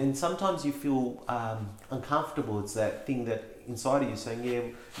have, and sometimes you feel uncomfortable. It's that thing that inside of you saying, "Yeah,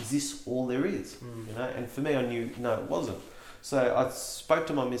 is this all there is?" And for me, I knew no, it wasn't. So I spoke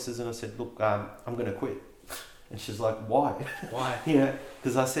to my missus and I said, "Look, I'm going to quit." And she's like, why? Why?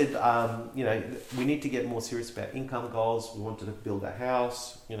 Because I said, we need to get more serious about income goals. We wanted to build a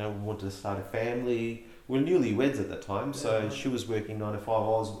house. We wanted to start a family. We were newlyweds at that time. So she was working 9 to 5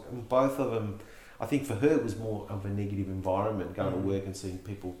 hours. And both of them, I think for her, it was more of a negative environment, going to work and seeing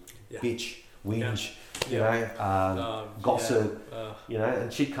people bitch, whinge, gossip,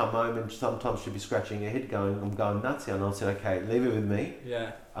 and she'd come home and sometimes she'd be scratching her head going, I'm going nuts here. And I said, okay, leave it with me.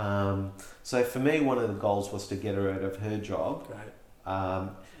 Yeah. So for me, one of the goals was to get her out of her job. Great.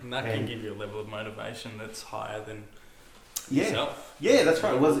 And that can give you a level of motivation that's higher than yourself. Yeah, that's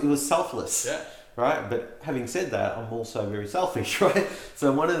right. It was selfless. Yeah. right? But having said that, I'm also very selfish, right?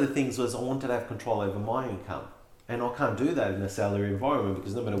 So one of the things was I wanted to have control over my income. And I can't do that in a salary environment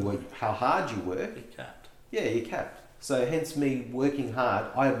because no matter how hard you work, You're capped. yeah, you're capped. So hence me working hard,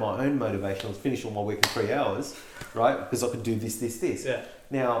 I had my own motivation. I was finish all my work in 3 hours, right? Because I could do this. Yeah.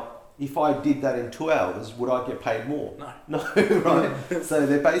 Now, if I did that in 2 hours, would I get paid more? No. No, right? So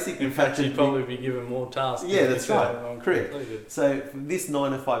they're basically... In fact, you'd probably be given more tasks. Yeah, that's right. Correct. Completed. So this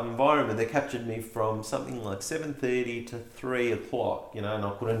 9 to 5 environment, they captured me from something like 7:30 to 3 o'clock, and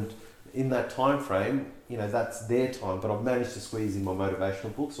I couldn't... In that time frame, that's their time, but I've managed to squeeze in my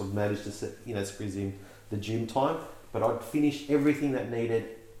motivational books. I've managed to, squeeze in the gym time, but I'd finish everything that needed,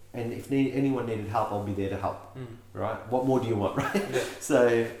 and if anyone needed help, I'll be there to help, right? What more do you want, right?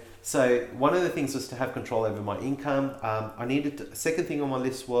 Yeah. So one of the things was to have control over my income. Second thing on my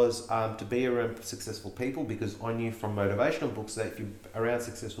list was to be around successful people, because I knew from motivational books that if you're around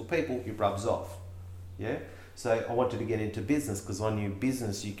successful people, it rubs off, yeah? So I wanted to get into business because I knew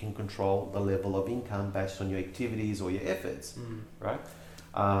business, you can control the level of income based on your activities or your efforts, right?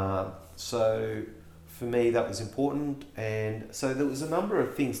 So for me, that was important. And so there was a number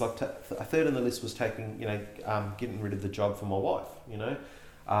of things, like a third on the list was taking, getting rid of the job for my wife,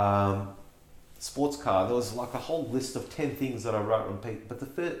 sports car. There was like a whole list of 10 things that I wrote on paper. But the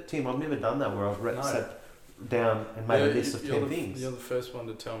third, Tim, I've never done that where I've sat down and made a list of 10 things. You're the first one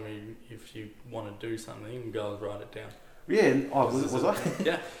to tell me if you want to do something and go and write it down. Yeah, was I?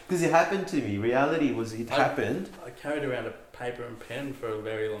 Yeah. Because it happened to me. Reality was it happened. I carried around a paper and pen for a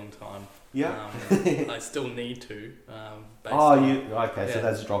very long time. Yeah. I still need to. So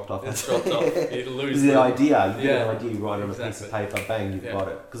that's dropped off. It's dropped off. It'll lose the idea. You get an idea, you write it on exactly. a piece of paper, bang, you've got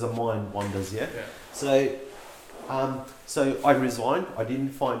it. Because the mind wanders, yeah? Yeah. So I resigned. I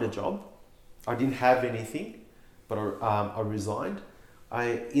didn't find a job. I didn't have anything, but I resigned.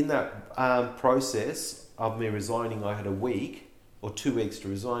 In that process of me resigning, I had a week or 2 weeks to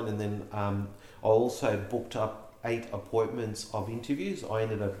resign, and then I also booked up 8 appointments of interviews. I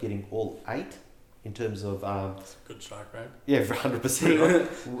ended up getting all 8 in terms of... That's a good strike rate. Yeah, for 100%.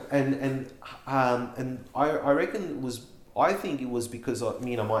 and I reckon it was... I think it was because of,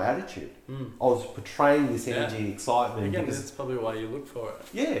 my attitude. I was portraying this energy, excitement. Again, that's probably why you look for it.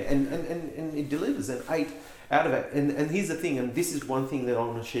 Yeah, and it delivers. And 8 out of it. And here's the thing, and this is one thing that I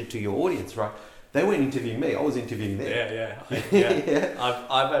want to share to your audience, right? They weren't interviewing me. I was interviewing them. Yeah.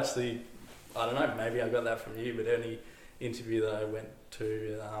 I've actually, I don't know, maybe I got that from you, but any interview that I went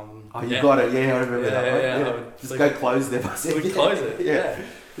to... you got it. Yeah, I remember that. Yeah. Just go close them. Close it.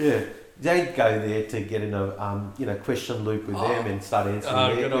 Yeah. Don't go there to get in a question loop with them and start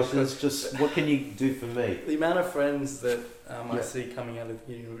answering their questions. Just what can you do for me? The amount of friends that I see coming out of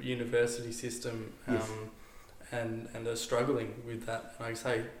the university system and are struggling with that, and I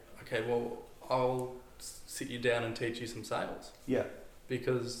say, okay, well, I'll sit you down and teach you some sales. Yeah.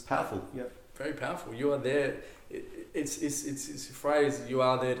 Because powerful. Yeah. Very powerful. You are there. It's a phrase. You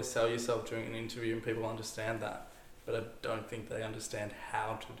are there to sell yourself during an interview, and people understand that. But I don't think they understand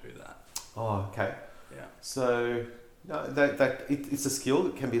how to do that. Oh, okay. Yeah. So no, it's a skill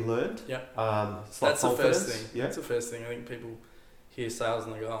that can be learned. Yeah. That's the first thing. Yeah. That's the first thing. I think people hear sales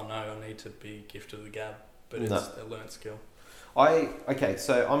and they go, "Oh no, I need to be gifted of the gab," but it's a learned skill.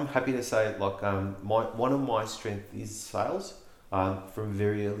 So I'm happy to say, like, one of my strengths is sales. From a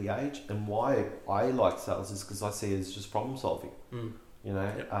very early age, and why I like sales is because I see it as just problem solving.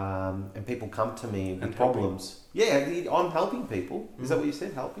 And people come to me with problems. Yeah, I'm helping people. Is that what you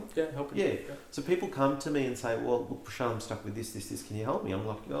said? Helping? Yeah, helping. Yeah. So people come to me and say, "Well, look, Prashant, I'm stuck with this. Can you help me?" I'm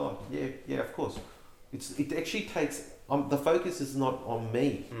like, "Oh, yeah, of course." It actually takes. The focus is not on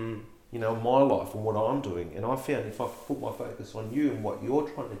me. My life and what I'm doing. And I found if I put my focus on you and what you're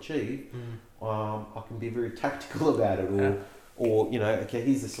trying to achieve, I can be very tactical about it, or okay,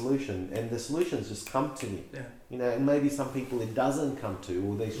 here's the solution, and the solutions just come to me. And maybe some people it doesn't come to,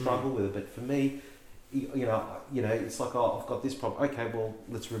 or they struggle with it. But for me, it's like, oh, I've got this problem. Okay, well,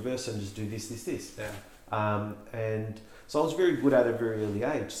 let's reverse it and just do this. And so I was very good at a very early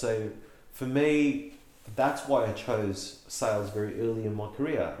age. So for me, that's why I chose sales very early in my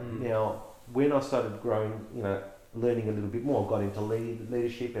career. Now, when I started growing, learning a little bit more, I got into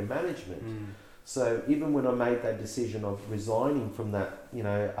leadership and management. So even when I made that decision of resigning from that,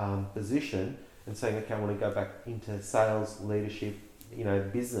 position and saying, okay, I want to go back into sales, leadership,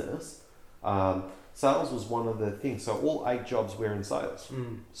 business, sales was one of the things. So all 8 jobs were in sales.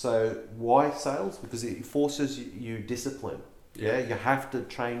 So why sales? Because it forces you discipline. Yeah, you have to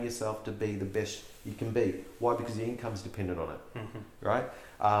train yourself to be the best you can be. Why? Because your income's dependent on it, right?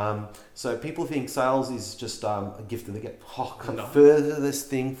 So people think sales is just a gift of the gift. No. Furthest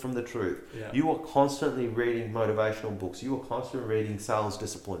thing from the truth. Yeah. You are constantly reading motivational books. You are constantly reading sales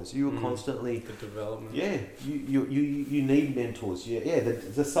disciplines. You are constantly the development. Yeah, you need mentors.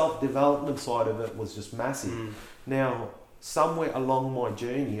 The self-development side of it was just massive. Now, somewhere along my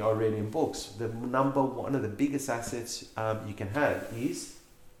journey, I read in books, one of the biggest assets you can have is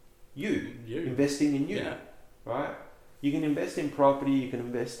you. Investing in you, Yeah. right? You can invest in property, you can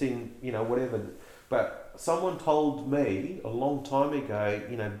invest in, whatever. But someone told me a long time ago,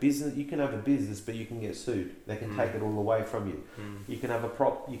 business, you can have a business, but you can get sued. They can take it all away from you. You can have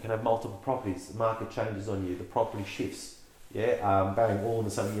you can have multiple properties. The market changes on you. The property shifts. Yeah, bang! All of a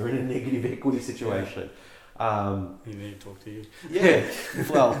sudden, you're in a negative equity situation. You need to talk to you. Yeah.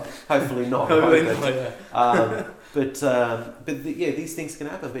 Well, hopefully not. Hopefully right? not. These things can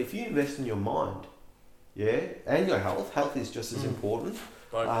happen. But if you invest in your mind, and your health is just as important.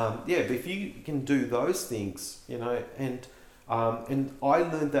 Right. But if you can do those things, and I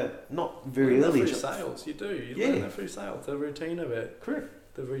learned that not very early. Through sales, you do. You learn that through sales. The routine of it. Correct.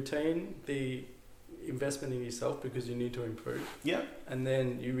 The routine, the investment in yourself because you need to improve. Yeah. And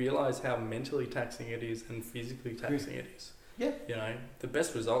then you realise how mentally taxing it is and physically taxing it is. Yeah. The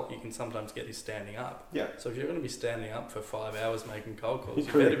best result you can sometimes get is standing up. Yeah. So if you're going to be standing up for 5 hours making cold calls,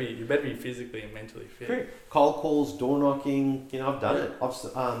 Correct. you better be physically and mentally fit. Correct. Cold calls, door knocking. I've done it. I've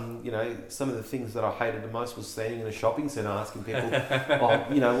some of the things that I hated the most was standing in a shopping centre asking people, what?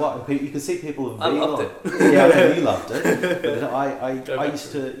 And you can see people have I been loved it. Yeah, I know you loved it. But I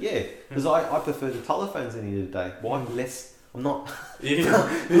used to because I prefer the telephones any of the day. Why less? I'm not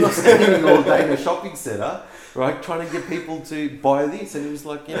standing all day in a shopping centre, right, trying to get people to buy this. And it was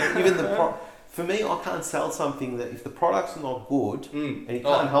like, even for me, I can't sell something that if the product's not good and you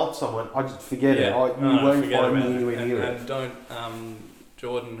can't help someone, I just forget it. You won't find me anywhere near it. And don't,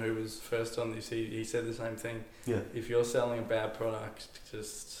 Jordan, who was first on this, he said the same thing. Yeah. If you're selling a bad product,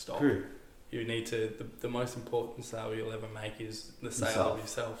 just stop. True. You need to, the most important sale you'll ever make is the sale of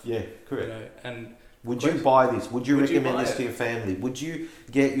yourself. Yeah, correct. And would you buy this? Would you recommend this to it? your family? Would you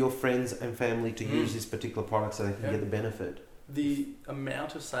get your friends and family to use this particular product so they can get the benefit? The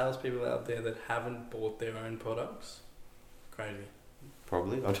amount of salespeople out there that haven't bought their own products, crazy.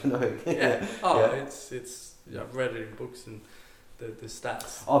 Probably, I don't know. It's I've read it in books and the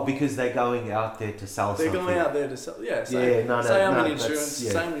stats. Oh, because they're going out there to sell something. They're going out there to sell. Say I'm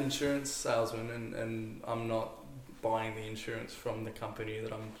an insurance salesman and I'm not buying the insurance from the company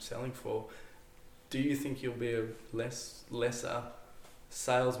that I'm selling for. Do you think you'll be a lesser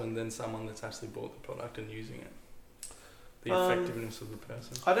salesman than someone that's actually bought the product and using it? The effectiveness of the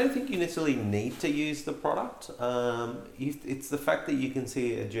person. I don't think you necessarily need to use the product. It's the fact that you can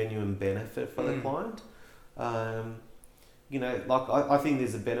see a genuine benefit for the client. I think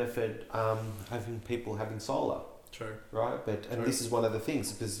there's a benefit having people having solar. True. Right, and this is one of the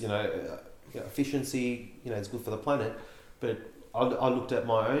things because efficiency. It's good for the planet, but I looked at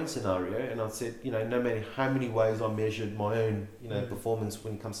my own scenario and I said, no matter how many ways I measured my own, performance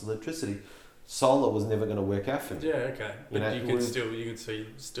when it comes to electricity, solar was never going to work out for me. Yeah, okay. But you could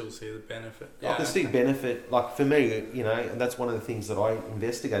still see the benefit. Yeah, I can still benefit. Like for me, and that's one of the things that I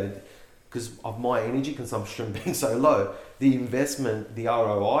investigated because of my energy consumption being so low. The investment, the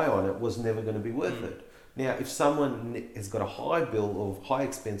ROI on it was never going to be worth it. Now, if someone has got a high bill or high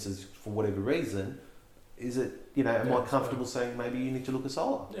expenses for whatever reason, is it, am I comfortable saying maybe you need to look at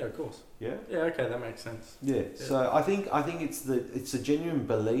solar? Yeah, of course. Yeah? Yeah, okay, that makes sense. Yeah. So I think it's a genuine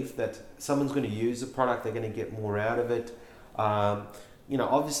belief that someone's going to use the product, they're going to get more out of it.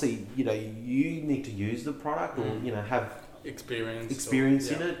 Obviously, you need to use the product or, have experience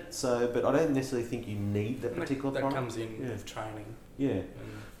in it. So, but I don't necessarily think you need that particular product. That comes in with training. Yeah.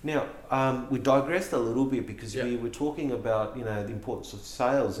 Now, we digressed a little bit because we were talking about, the importance of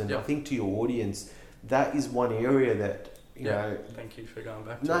sales. And I think to your audience, that is one area that, Thank you for going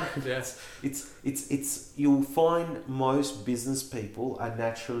back to it. It's you'll find most business people are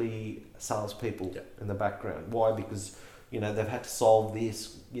naturally salespeople in the background. Why? Because, they've had to solve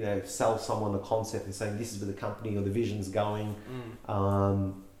this, sell someone a concept and saying this is where the company or the vision's going.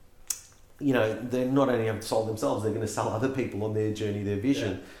 They're not only have to solve themselves, they're going to sell other people on their journey, their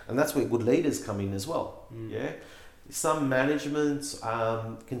vision. Yeah. And that's where good leaders come in as well. Yeah. Some managements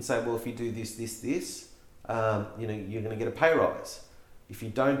can say, well, if you do this, you're going to get a pay rise. If you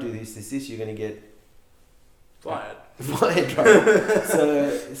don't do this, you're going to get fired. Right?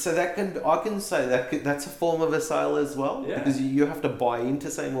 So I can say that's a form of a sale as well, because you have to buy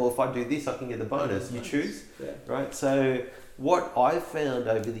into saying, well, if I do this, I can get the bonus. You choose, right? So what I've found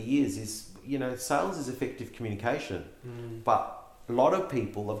over the years is, sales is effective communication, but a lot of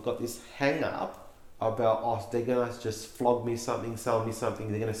people have got this hang up about, oh, they're going to just flog me something, sell me something,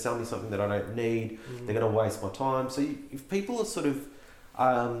 they're going to sell me something that I don't need, they're going to waste my time. So if people are sort of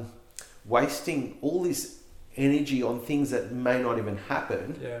wasting all this energy on things that may not even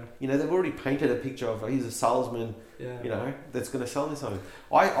happen, you know, they've already painted a picture of, he's a salesman, you know, that's going to sell me something.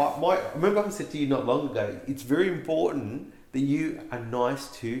 I remember I said to you not long ago, it's very important that you are nice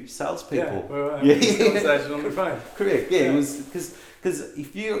to salespeople. Conversation on the phone. Correct. It was because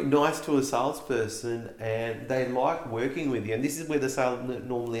if you're nice to a salesperson and they like working with you, and this is where the sale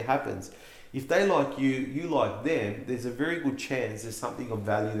normally happens. If they like you, you like them. There's a very good chance there's something of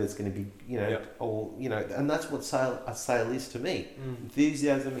value that's going to be, you know, or you know, and that's what a sale is to me.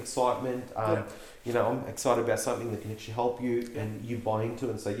 Enthusiasm, excitement. You know, I'm excited about something that can actually help you, and you buy into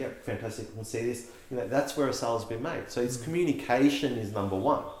it and say, "Yeah, fantastic, we'll see this." You know, that's where a sale's been made. So it's communication is number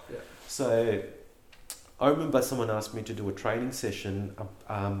one. So I remember someone asked me to do a training session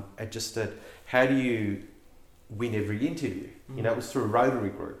at how do you win every interview? You know, it was through a Rotary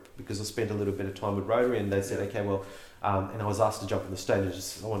group because I spent a little bit of time with Rotary, and they said, okay, well, and I was asked to jump on the stage and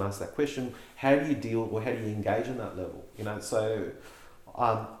just someone asked that question: how do you deal, or how do you engage on that level? You know, so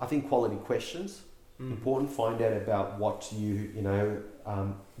I think quality questions important. Find out about what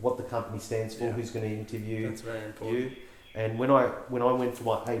what the company stands for, who's going to interview. That's very important. You. And when I went for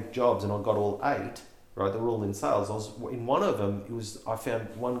my 8 jobs and I got all 8, right, they were all in sales. I was in one of them. I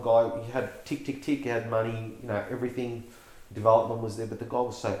found one guy. He had tick tick tick. He had money. You know, everything. Development was there, but the guy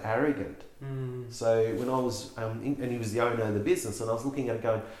was so arrogant. So when I was and he was the owner of the business, and I was looking at it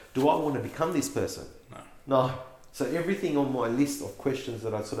going, do I want to become this person? No. So everything on my list of questions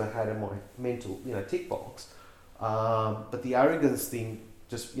that I sort of had in my mental, you know, tick box, but the arrogance thing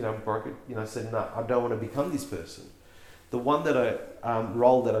just, you know, broke it. You know, said no, I don't want to become this person. The one that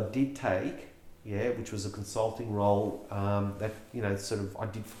role that I did take, which was a consulting role that, you know, sort of I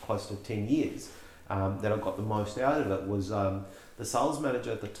did for close to 10 years. That I got the most out of it was the sales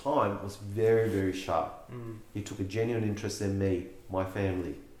manager at the time was very, very sharp. He took a genuine interest in me, my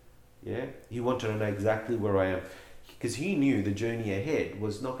family. He wanted to know exactly where I am, because he knew the journey ahead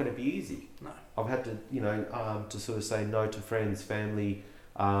was not going to be easy. No. I've had to, you know, to sort of say no to friends, family,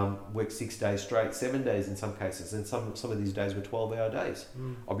 work 6 days straight, 7 days in some cases, and some of these days were 12-hour days.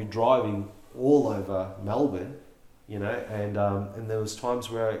 I'll be driving all over Melbourne. You know, and there was times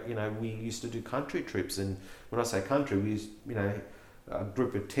where, you know, we used to do country trips, and when I say country, we used, you know, a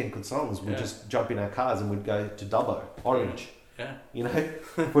group of 10 consultants would just jump in our cars and we'd go to Dubbo, Orange, you know,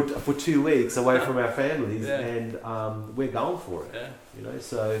 for 2 weeks away from our families, and we're going for it, you know.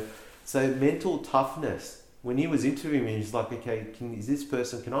 So mental toughness. When he was interviewing me, he's like, okay, can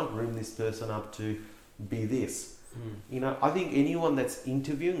I groom this person up to be this? You know, I think anyone that's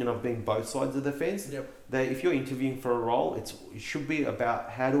interviewing, and I've been both sides of the fence, that if you're interviewing for a role, it should be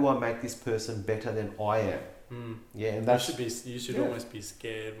about how do I make this person better than I am. And that you should almost be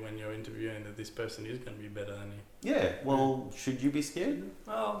scared when you're interviewing that this person is going to be better than you. Well, should you be scared?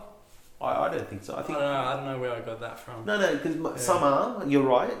 Well, I don't think so. I don't know where I got that from. No, because some are. You're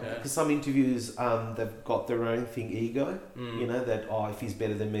right. Because some interviews, they've got their own thing, ego. You know that if he's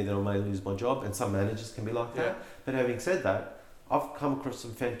better than me, then I may lose my job. And some managers can be like that. But having said that, I've come across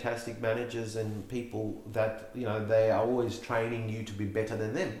some fantastic managers and people that, you know, they are always training you to be better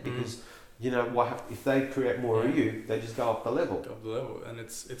than them, because you know if they create more of you, they just go up the level. And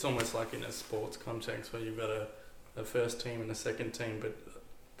it's almost like in a sports context where you've got a first team and a second team, but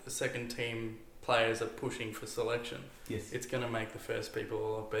the second team players are pushing for selection. It's going to make the first people a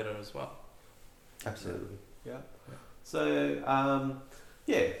lot better as well. Absolutely. So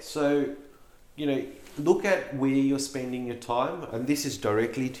so you know, look at where you're spending your time, and this is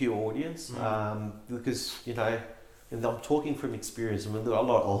directly to your audience, because, you know, and I'm talking from experience. I'm a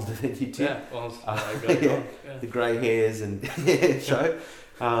lot older than you two. The grey hairs and show,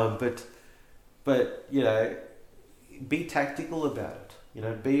 but you know, be tactical about it. You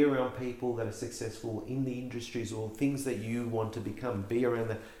know, be around people that are successful in the industries or things that you want to become. Be around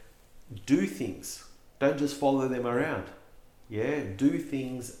them. Do things. Don't just follow them around. Do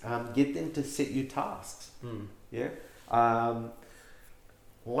things. Get them to set you tasks.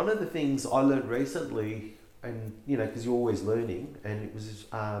 One of the things I learned recently, and you know, because you're always learning, and it was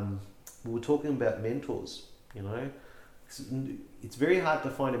we were talking about mentors. You know, it's very hard to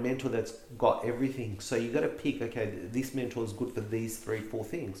find a mentor that's got everything. So you got to pick. Okay, this mentor is good for these 3-4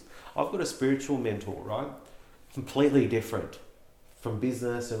 things. I've got a spiritual mentor, right? Completely different from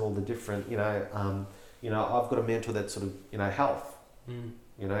business and all the different. You know, I've got a mentor that's sort of, you know, health.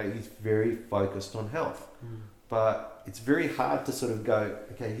 You know, he's very focused on health. But it's very hard to sort of go,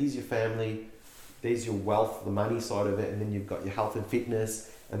 okay, here's your family, there's your wealth, the money side of it, and then you've got your health and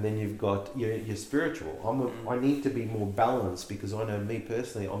fitness, and then you've got your spiritual. I need to be more balanced, because I know me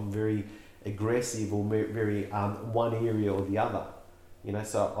personally, I'm very aggressive or very one area or the other.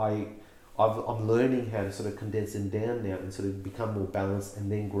 So I'm learning how to sort of condense them down now and sort of become more balanced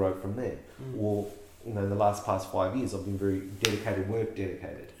and then grow from there. Or, in the past 5 years, I've been very work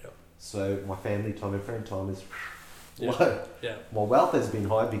dedicated. Yep. So my family time and friend time is low. Yeah. My wealth has been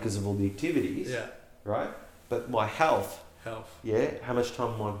high because of all the activities. Yeah. Right? But my health. Yeah. How much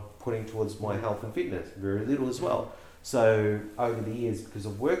time am I putting towards my health and fitness? Very little as well. So over the years, because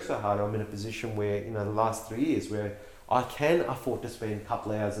I've worked so hard, I'm in a position where, the last 3 years, where I can afford to spend a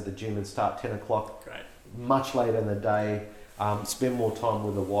couple of hours at the gym and start 10 o'clock, much later in the day, spend more time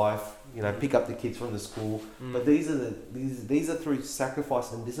with the wife, pick up the kids from the school. But these are through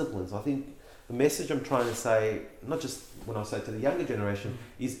sacrifice and disciplines. I think the message I'm trying to say, not just when I say to the younger generation,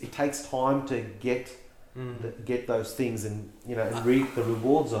 is it takes time to get those things and and reap the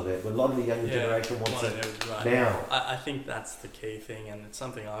rewards of it. But a lot of the younger generation wants it now. I think that's the key thing, and it's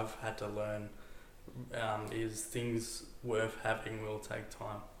something I've had to learn. Is things worth having will take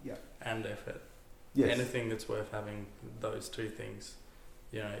time and effort. Yes. Anything that's worth having, those two things.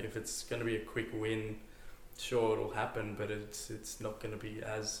 If it's going to be a quick win, sure, it'll happen, but it's not going to be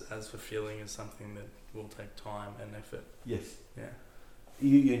as fulfilling as something that will take time and effort. Yes. Yeah.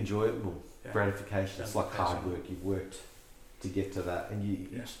 You enjoy it more. Gratification. It's like hard work. You've worked to get to that,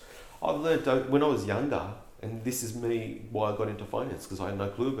 and I've learned when I was younger, and this is me why I got into finance, because I had no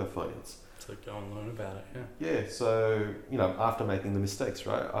clue about finance. So go and learn about it. Yeah. So after making the mistakes,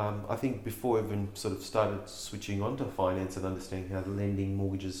 right? I think before I even sort of started switching on to finance and understanding how lending,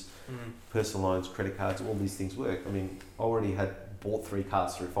 mortgages, personal loans, credit cards, all these things work. I mean, I already had bought 3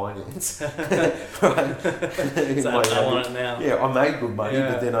 cars through finance. So I want it now. Yeah, I made good money,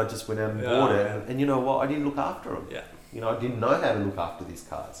 but then I just went out and bought it. And you know what? I didn't look after them. Yeah. I didn't know how to look after these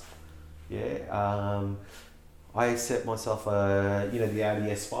cars. Yeah. I set myself the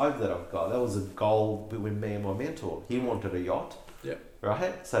Audi S5 that I've got. That was a goal between me and my mentor. He wanted a yacht. Yeah.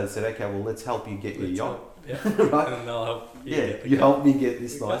 Right? So I said, okay, well, let's help you get your yacht. Right? And they'll help you you help me get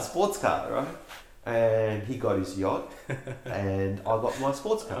this nice sports car, right? And he got his yacht, and I got my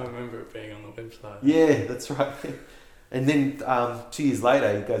sports car. I remember it being on the website. Yeah, that's right. And then 2 years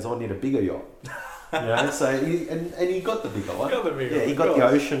later, he goes, I need a bigger yacht. So he got the bigger one. He got the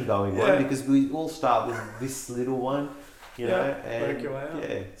ocean going one, because we all start with this little one, and work your way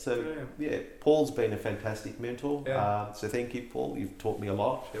up. So Paul's been a fantastic mentor. So thank you, Paul. You've taught me a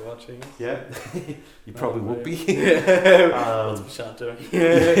lot. If you're watching us. Yeah, you probably would be. What's Prashant doing?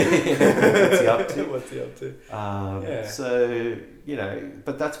 What's he up to? So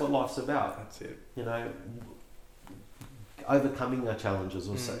but that's what life's about. That's it. Overcoming our challenges,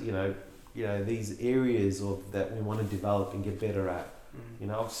 or these areas that we want to develop and get better at.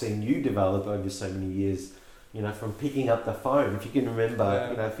 I've seen you develop over so many years. From picking up the phone. If you can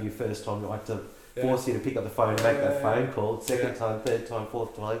remember, for your first time, I had to force you to pick up the phone and make that phone call. Second time, third time,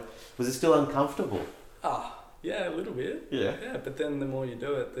 fourth time. Was it still uncomfortable? Yeah, a little bit. Yeah. Yeah, but then the more you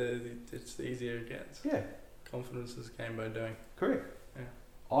do it, the easier it gets. Yeah. Confidence is came by doing. Correct. Yeah.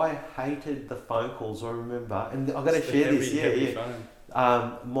 I hated the phone calls. I remember, and I've got to share this. Phone.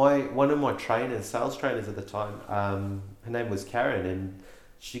 One of my trainers, sales trainers at the time, her name was Karen, and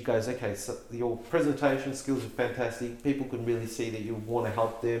she goes, okay, so your presentation skills are fantastic. People can really see that you want to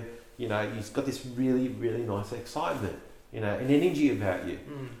help them. You've got this really, really nice excitement, and energy about you.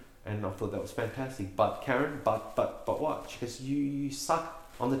 And I thought that was fantastic. But Karen, but what? She goes, you suck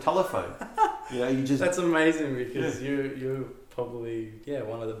on the telephone. You just. That's amazing, because you're probably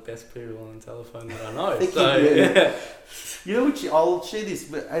one of the best people on the telephone that I know. I'll share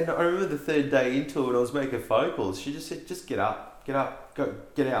this. And I remember the third day into it, I was making phone calls. She just said, just get up, get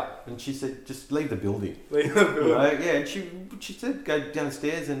out. And she said, just leave the building. And she said, go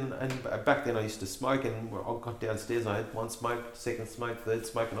downstairs. And back then I used to smoke, and I got downstairs, I had one smoke, second smoke, third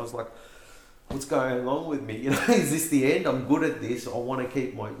smoke, and I was like, what's going on with me? Is this the end? I'm good at this. I want to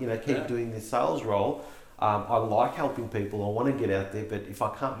keep doing this sales role. I like helping people. I want to get out there, but if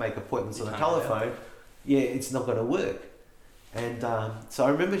I can't make appointments on the telephone, it's not going to work. And so I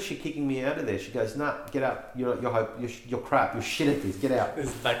remember she kicking me out of there. She goes, "Nah, get up. You're crap. You're shit at this. Get out." This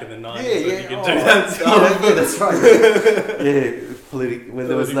is back in the 90s when you could do that stuff. That's right. When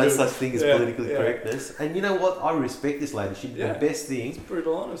there was no such thing as politically correctness. And you know what? I respect this lady. She did the best things. It's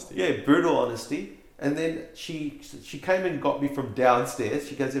brutal honesty. Yeah, brutal honesty. And then she came and got me from downstairs.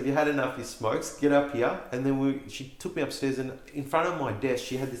 She goes, "Have you had enough of your smokes? Get up here." And then she took me upstairs, and in front of my desk,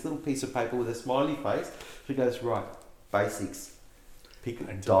 she had this little piece of paper with a smiley face. She goes, "Right, basics.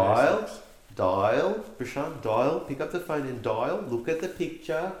 Dial, dial, Prashant, dial, pick up the phone and dial, look at the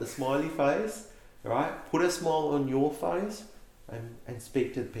picture, the smiley face, right? Put a smile on your face and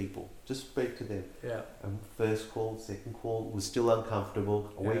speak to the people. Just speak to them. Yeah. First call, second call, was still uncomfortable.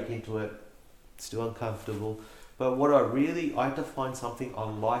 A week into it, still uncomfortable. But I had to find something I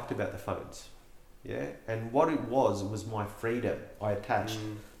liked about the phones. Yeah. And what it was my freedom. I attached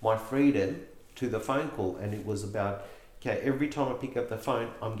my freedom to the phone call, and it was about, okay, every time I pick up the phone,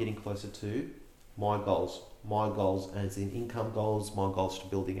 I'm getting closer to my goals. My goals as in income goals, my goals to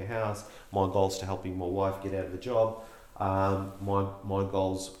building a house, my goals to helping my wife get out of the job, my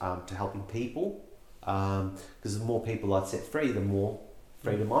goals to helping people. Because the more people I set free, the more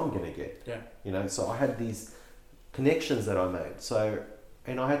freedom I'm going to get. Yeah. You know, so I had these connections that I made. So,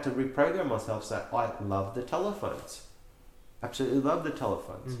 and I had to reprogram myself so I love the telephones. Absolutely love the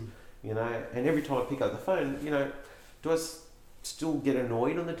telephones. You know, and every time I pick up the phone, you know, do I still get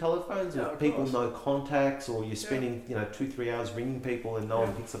annoyed on the telephones? Or people no contacts, or you're spending, 2-3 hours ringing people and no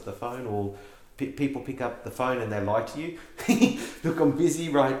one picks up the phone, or people pick up the phone and they lie to you. Look, I'm busy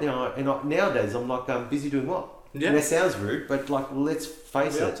right now. And nowadays I'm like, I'm busy doing what? Yeah. And that sounds rude, but like, let's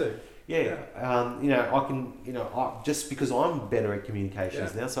face it. Yeah. I can, just because I'm better at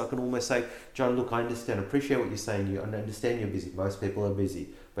communications now, so I can almost say, John, look, I understand, appreciate what you're saying. I understand you're busy. Most people are busy.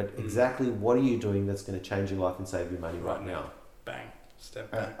 But exactly what are you doing that's going to change your life and save you money right now? Bang.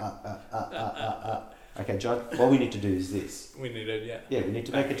 Step back. Okay, John, what we need to do is this. We need it, Yeah, we need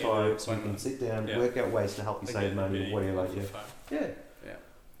to make a time so we can sit down, work out ways to help you save money or whatever. Yeah.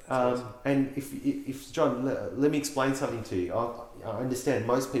 Awesome. And if John, let me explain something to you. I understand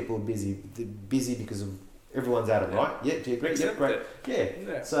most people are busy. They're busy because of everyone's at them, right? Yeah, do you agree? Yeah, great.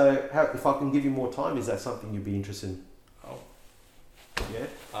 Yeah. So if I can give you more time, is that something you'd be interested in? Oh. Yeah.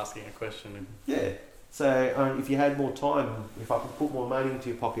 Asking a question. Yeah. So if you had more time, if I could put more money into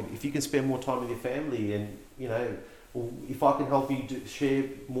your pocket, if you can spend more time with your family, and if I can help you share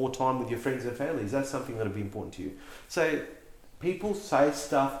more time with your friends and families, that's something that'll be important to you. So people say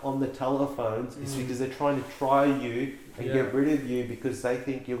stuff on the telephones is because they're trying to try you and get rid of you because they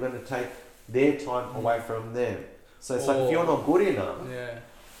think you're going to take their time away from them. So it's like, if you're not good enough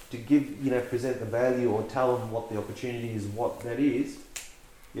to give, present the value or tell them what the opportunity is, what that is,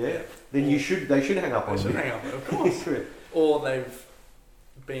 then they should hang up on you. They should hang up, of course. Or they've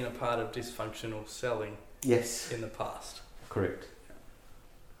been a part of dysfunctional selling in the past. Correct.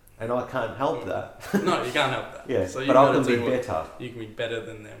 And I can't help that. No, you can't help that. Yeah, so but I can be better. You can be better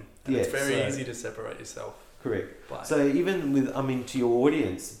than them. And it's very easy to separate yourself. Correct. So even with, to your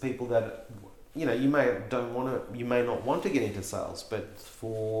audience, people that, you may not want to get into sales, but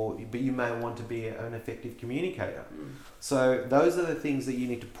you may want to be an effective communicator. So those are the things that you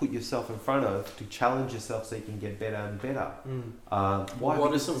need to put yourself in front of to challenge yourself so you can get better and better.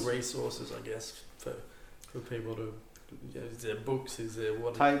 What are some resources, I guess, for people to? Is there books? Is there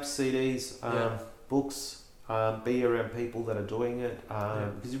what? Tapes, CDs, books. Be around people that are doing it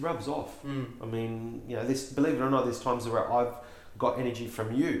because it rubs off. I mean, believe it or not, there's times where I've got energy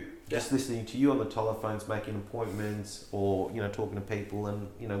from you, just listening to you on the telephones, making appointments, or talking to people, and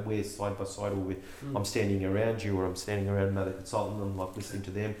we're side by side, or I'm standing around you, or I'm standing around another consultant, and I'm like listening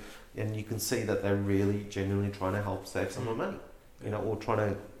to them, and you can see that they're really genuinely trying to help save someone money, or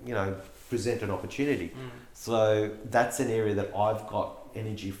trying to present an opportunity. So that's an area that I've got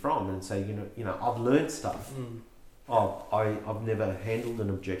energy from, and say I've learned stuff. I've never handled an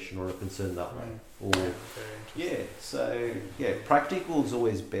objection or a concern that way. Practical is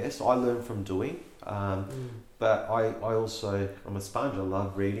always best. I learn from doing, but I also, I'm a sponge. I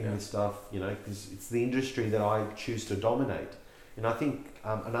love reading this stuff, because it's the industry that I choose to dominate. And I think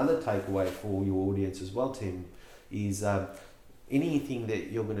another takeaway for your audience as well, Tim, is anything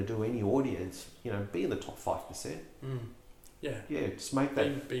that you're going to do, any audience, be in the top 5%. Yeah, just make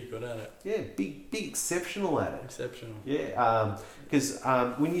that. Be good at it. Yeah, be exceptional at it. Exceptional. Yeah, because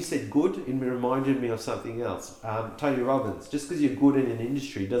when you said good, it reminded me of something else. Tony Robbins. Just because you're good in an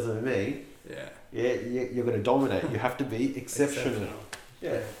industry doesn't mean you're going to dominate. You have to be exceptional.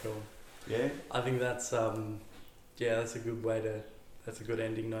 Yeah, cool. Yeah, I think that's that's a good way to. That's a good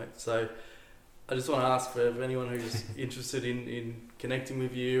ending note. So, I just want to ask for anyone who's interested in connecting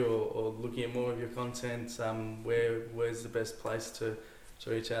with you or looking at more of your content, where's the best place to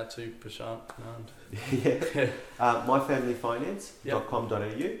reach out to Prashant Nand?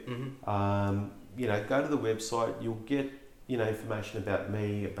 myfamilyfinance.com.au. Go to the website. You'll get information about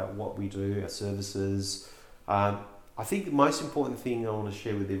me, about what we do, our services. I think the most important thing I want to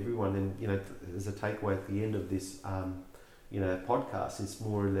share with everyone, and as a takeaway at the end of this podcast, is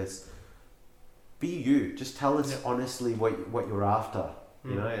more or less, be you. Just tell us honestly what you're after.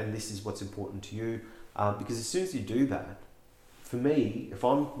 you know, and this is what's important to you. Because as soon as you do that, for me, if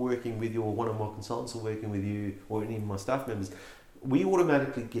I'm working with you or one of my consultants are working with you or any of my staff members, we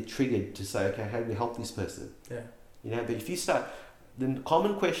automatically get triggered to say, okay, how do we help this person? Yeah. You know, but if you start, the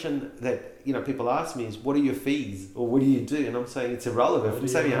common question that, you know, people ask me is, what are your fees or what do you do? And I'm saying it's irrelevant. If I'm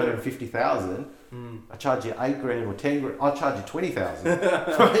saving 150,000, I charge you $8,000 or 10 grand, I'll charge you 20,000. Right?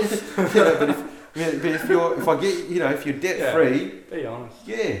 You know, if you're debt free, be honest.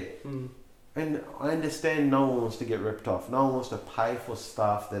 Yeah. And I understand no one wants to get ripped off. No one wants to pay for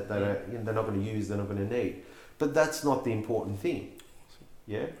stuff that they're not going to use, they're not going to need. But that's not the important thing.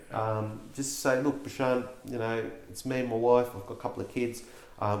 Yeah. Just say, look, Prashant, you know, it's me and my wife. I've got a couple of kids.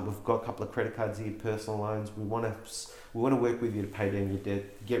 We've got a couple of credit cards here, personal loans. We want to work with you to pay down your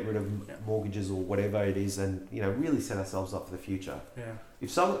debt, get rid of mortgages or whatever it is, and you know, really set ourselves up for the future. Yeah.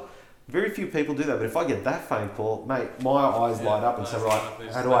 Very few people do that, but if I get that phone call, mate, my eyes light up and say, right,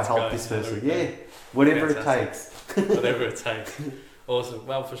 how do I help this person? Yeah, whatever it takes. Whatever it takes. Awesome.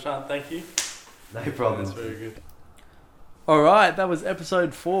 Well, Prashant, thank you. No problem. That's very good. Alright, that was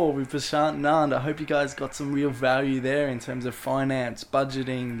episode 4 with Prashant Nand. I hope you guys got some real value there in terms of finance,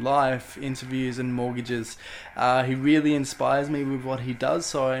 budgeting, life, interviews and mortgages. He really inspires me with what he does,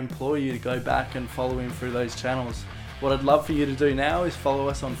 so I implore you to go back and follow him through those channels. What I'd love for you to do now is follow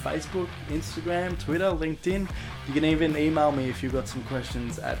us on Facebook, Instagram, Twitter, LinkedIn. You can even email me if you've got some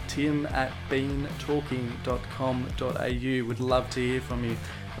questions at tim@beantalking.com.au. Would love to hear from you.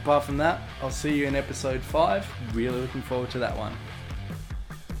 Apart from that, I'll see you in episode 5. Really looking forward to that one.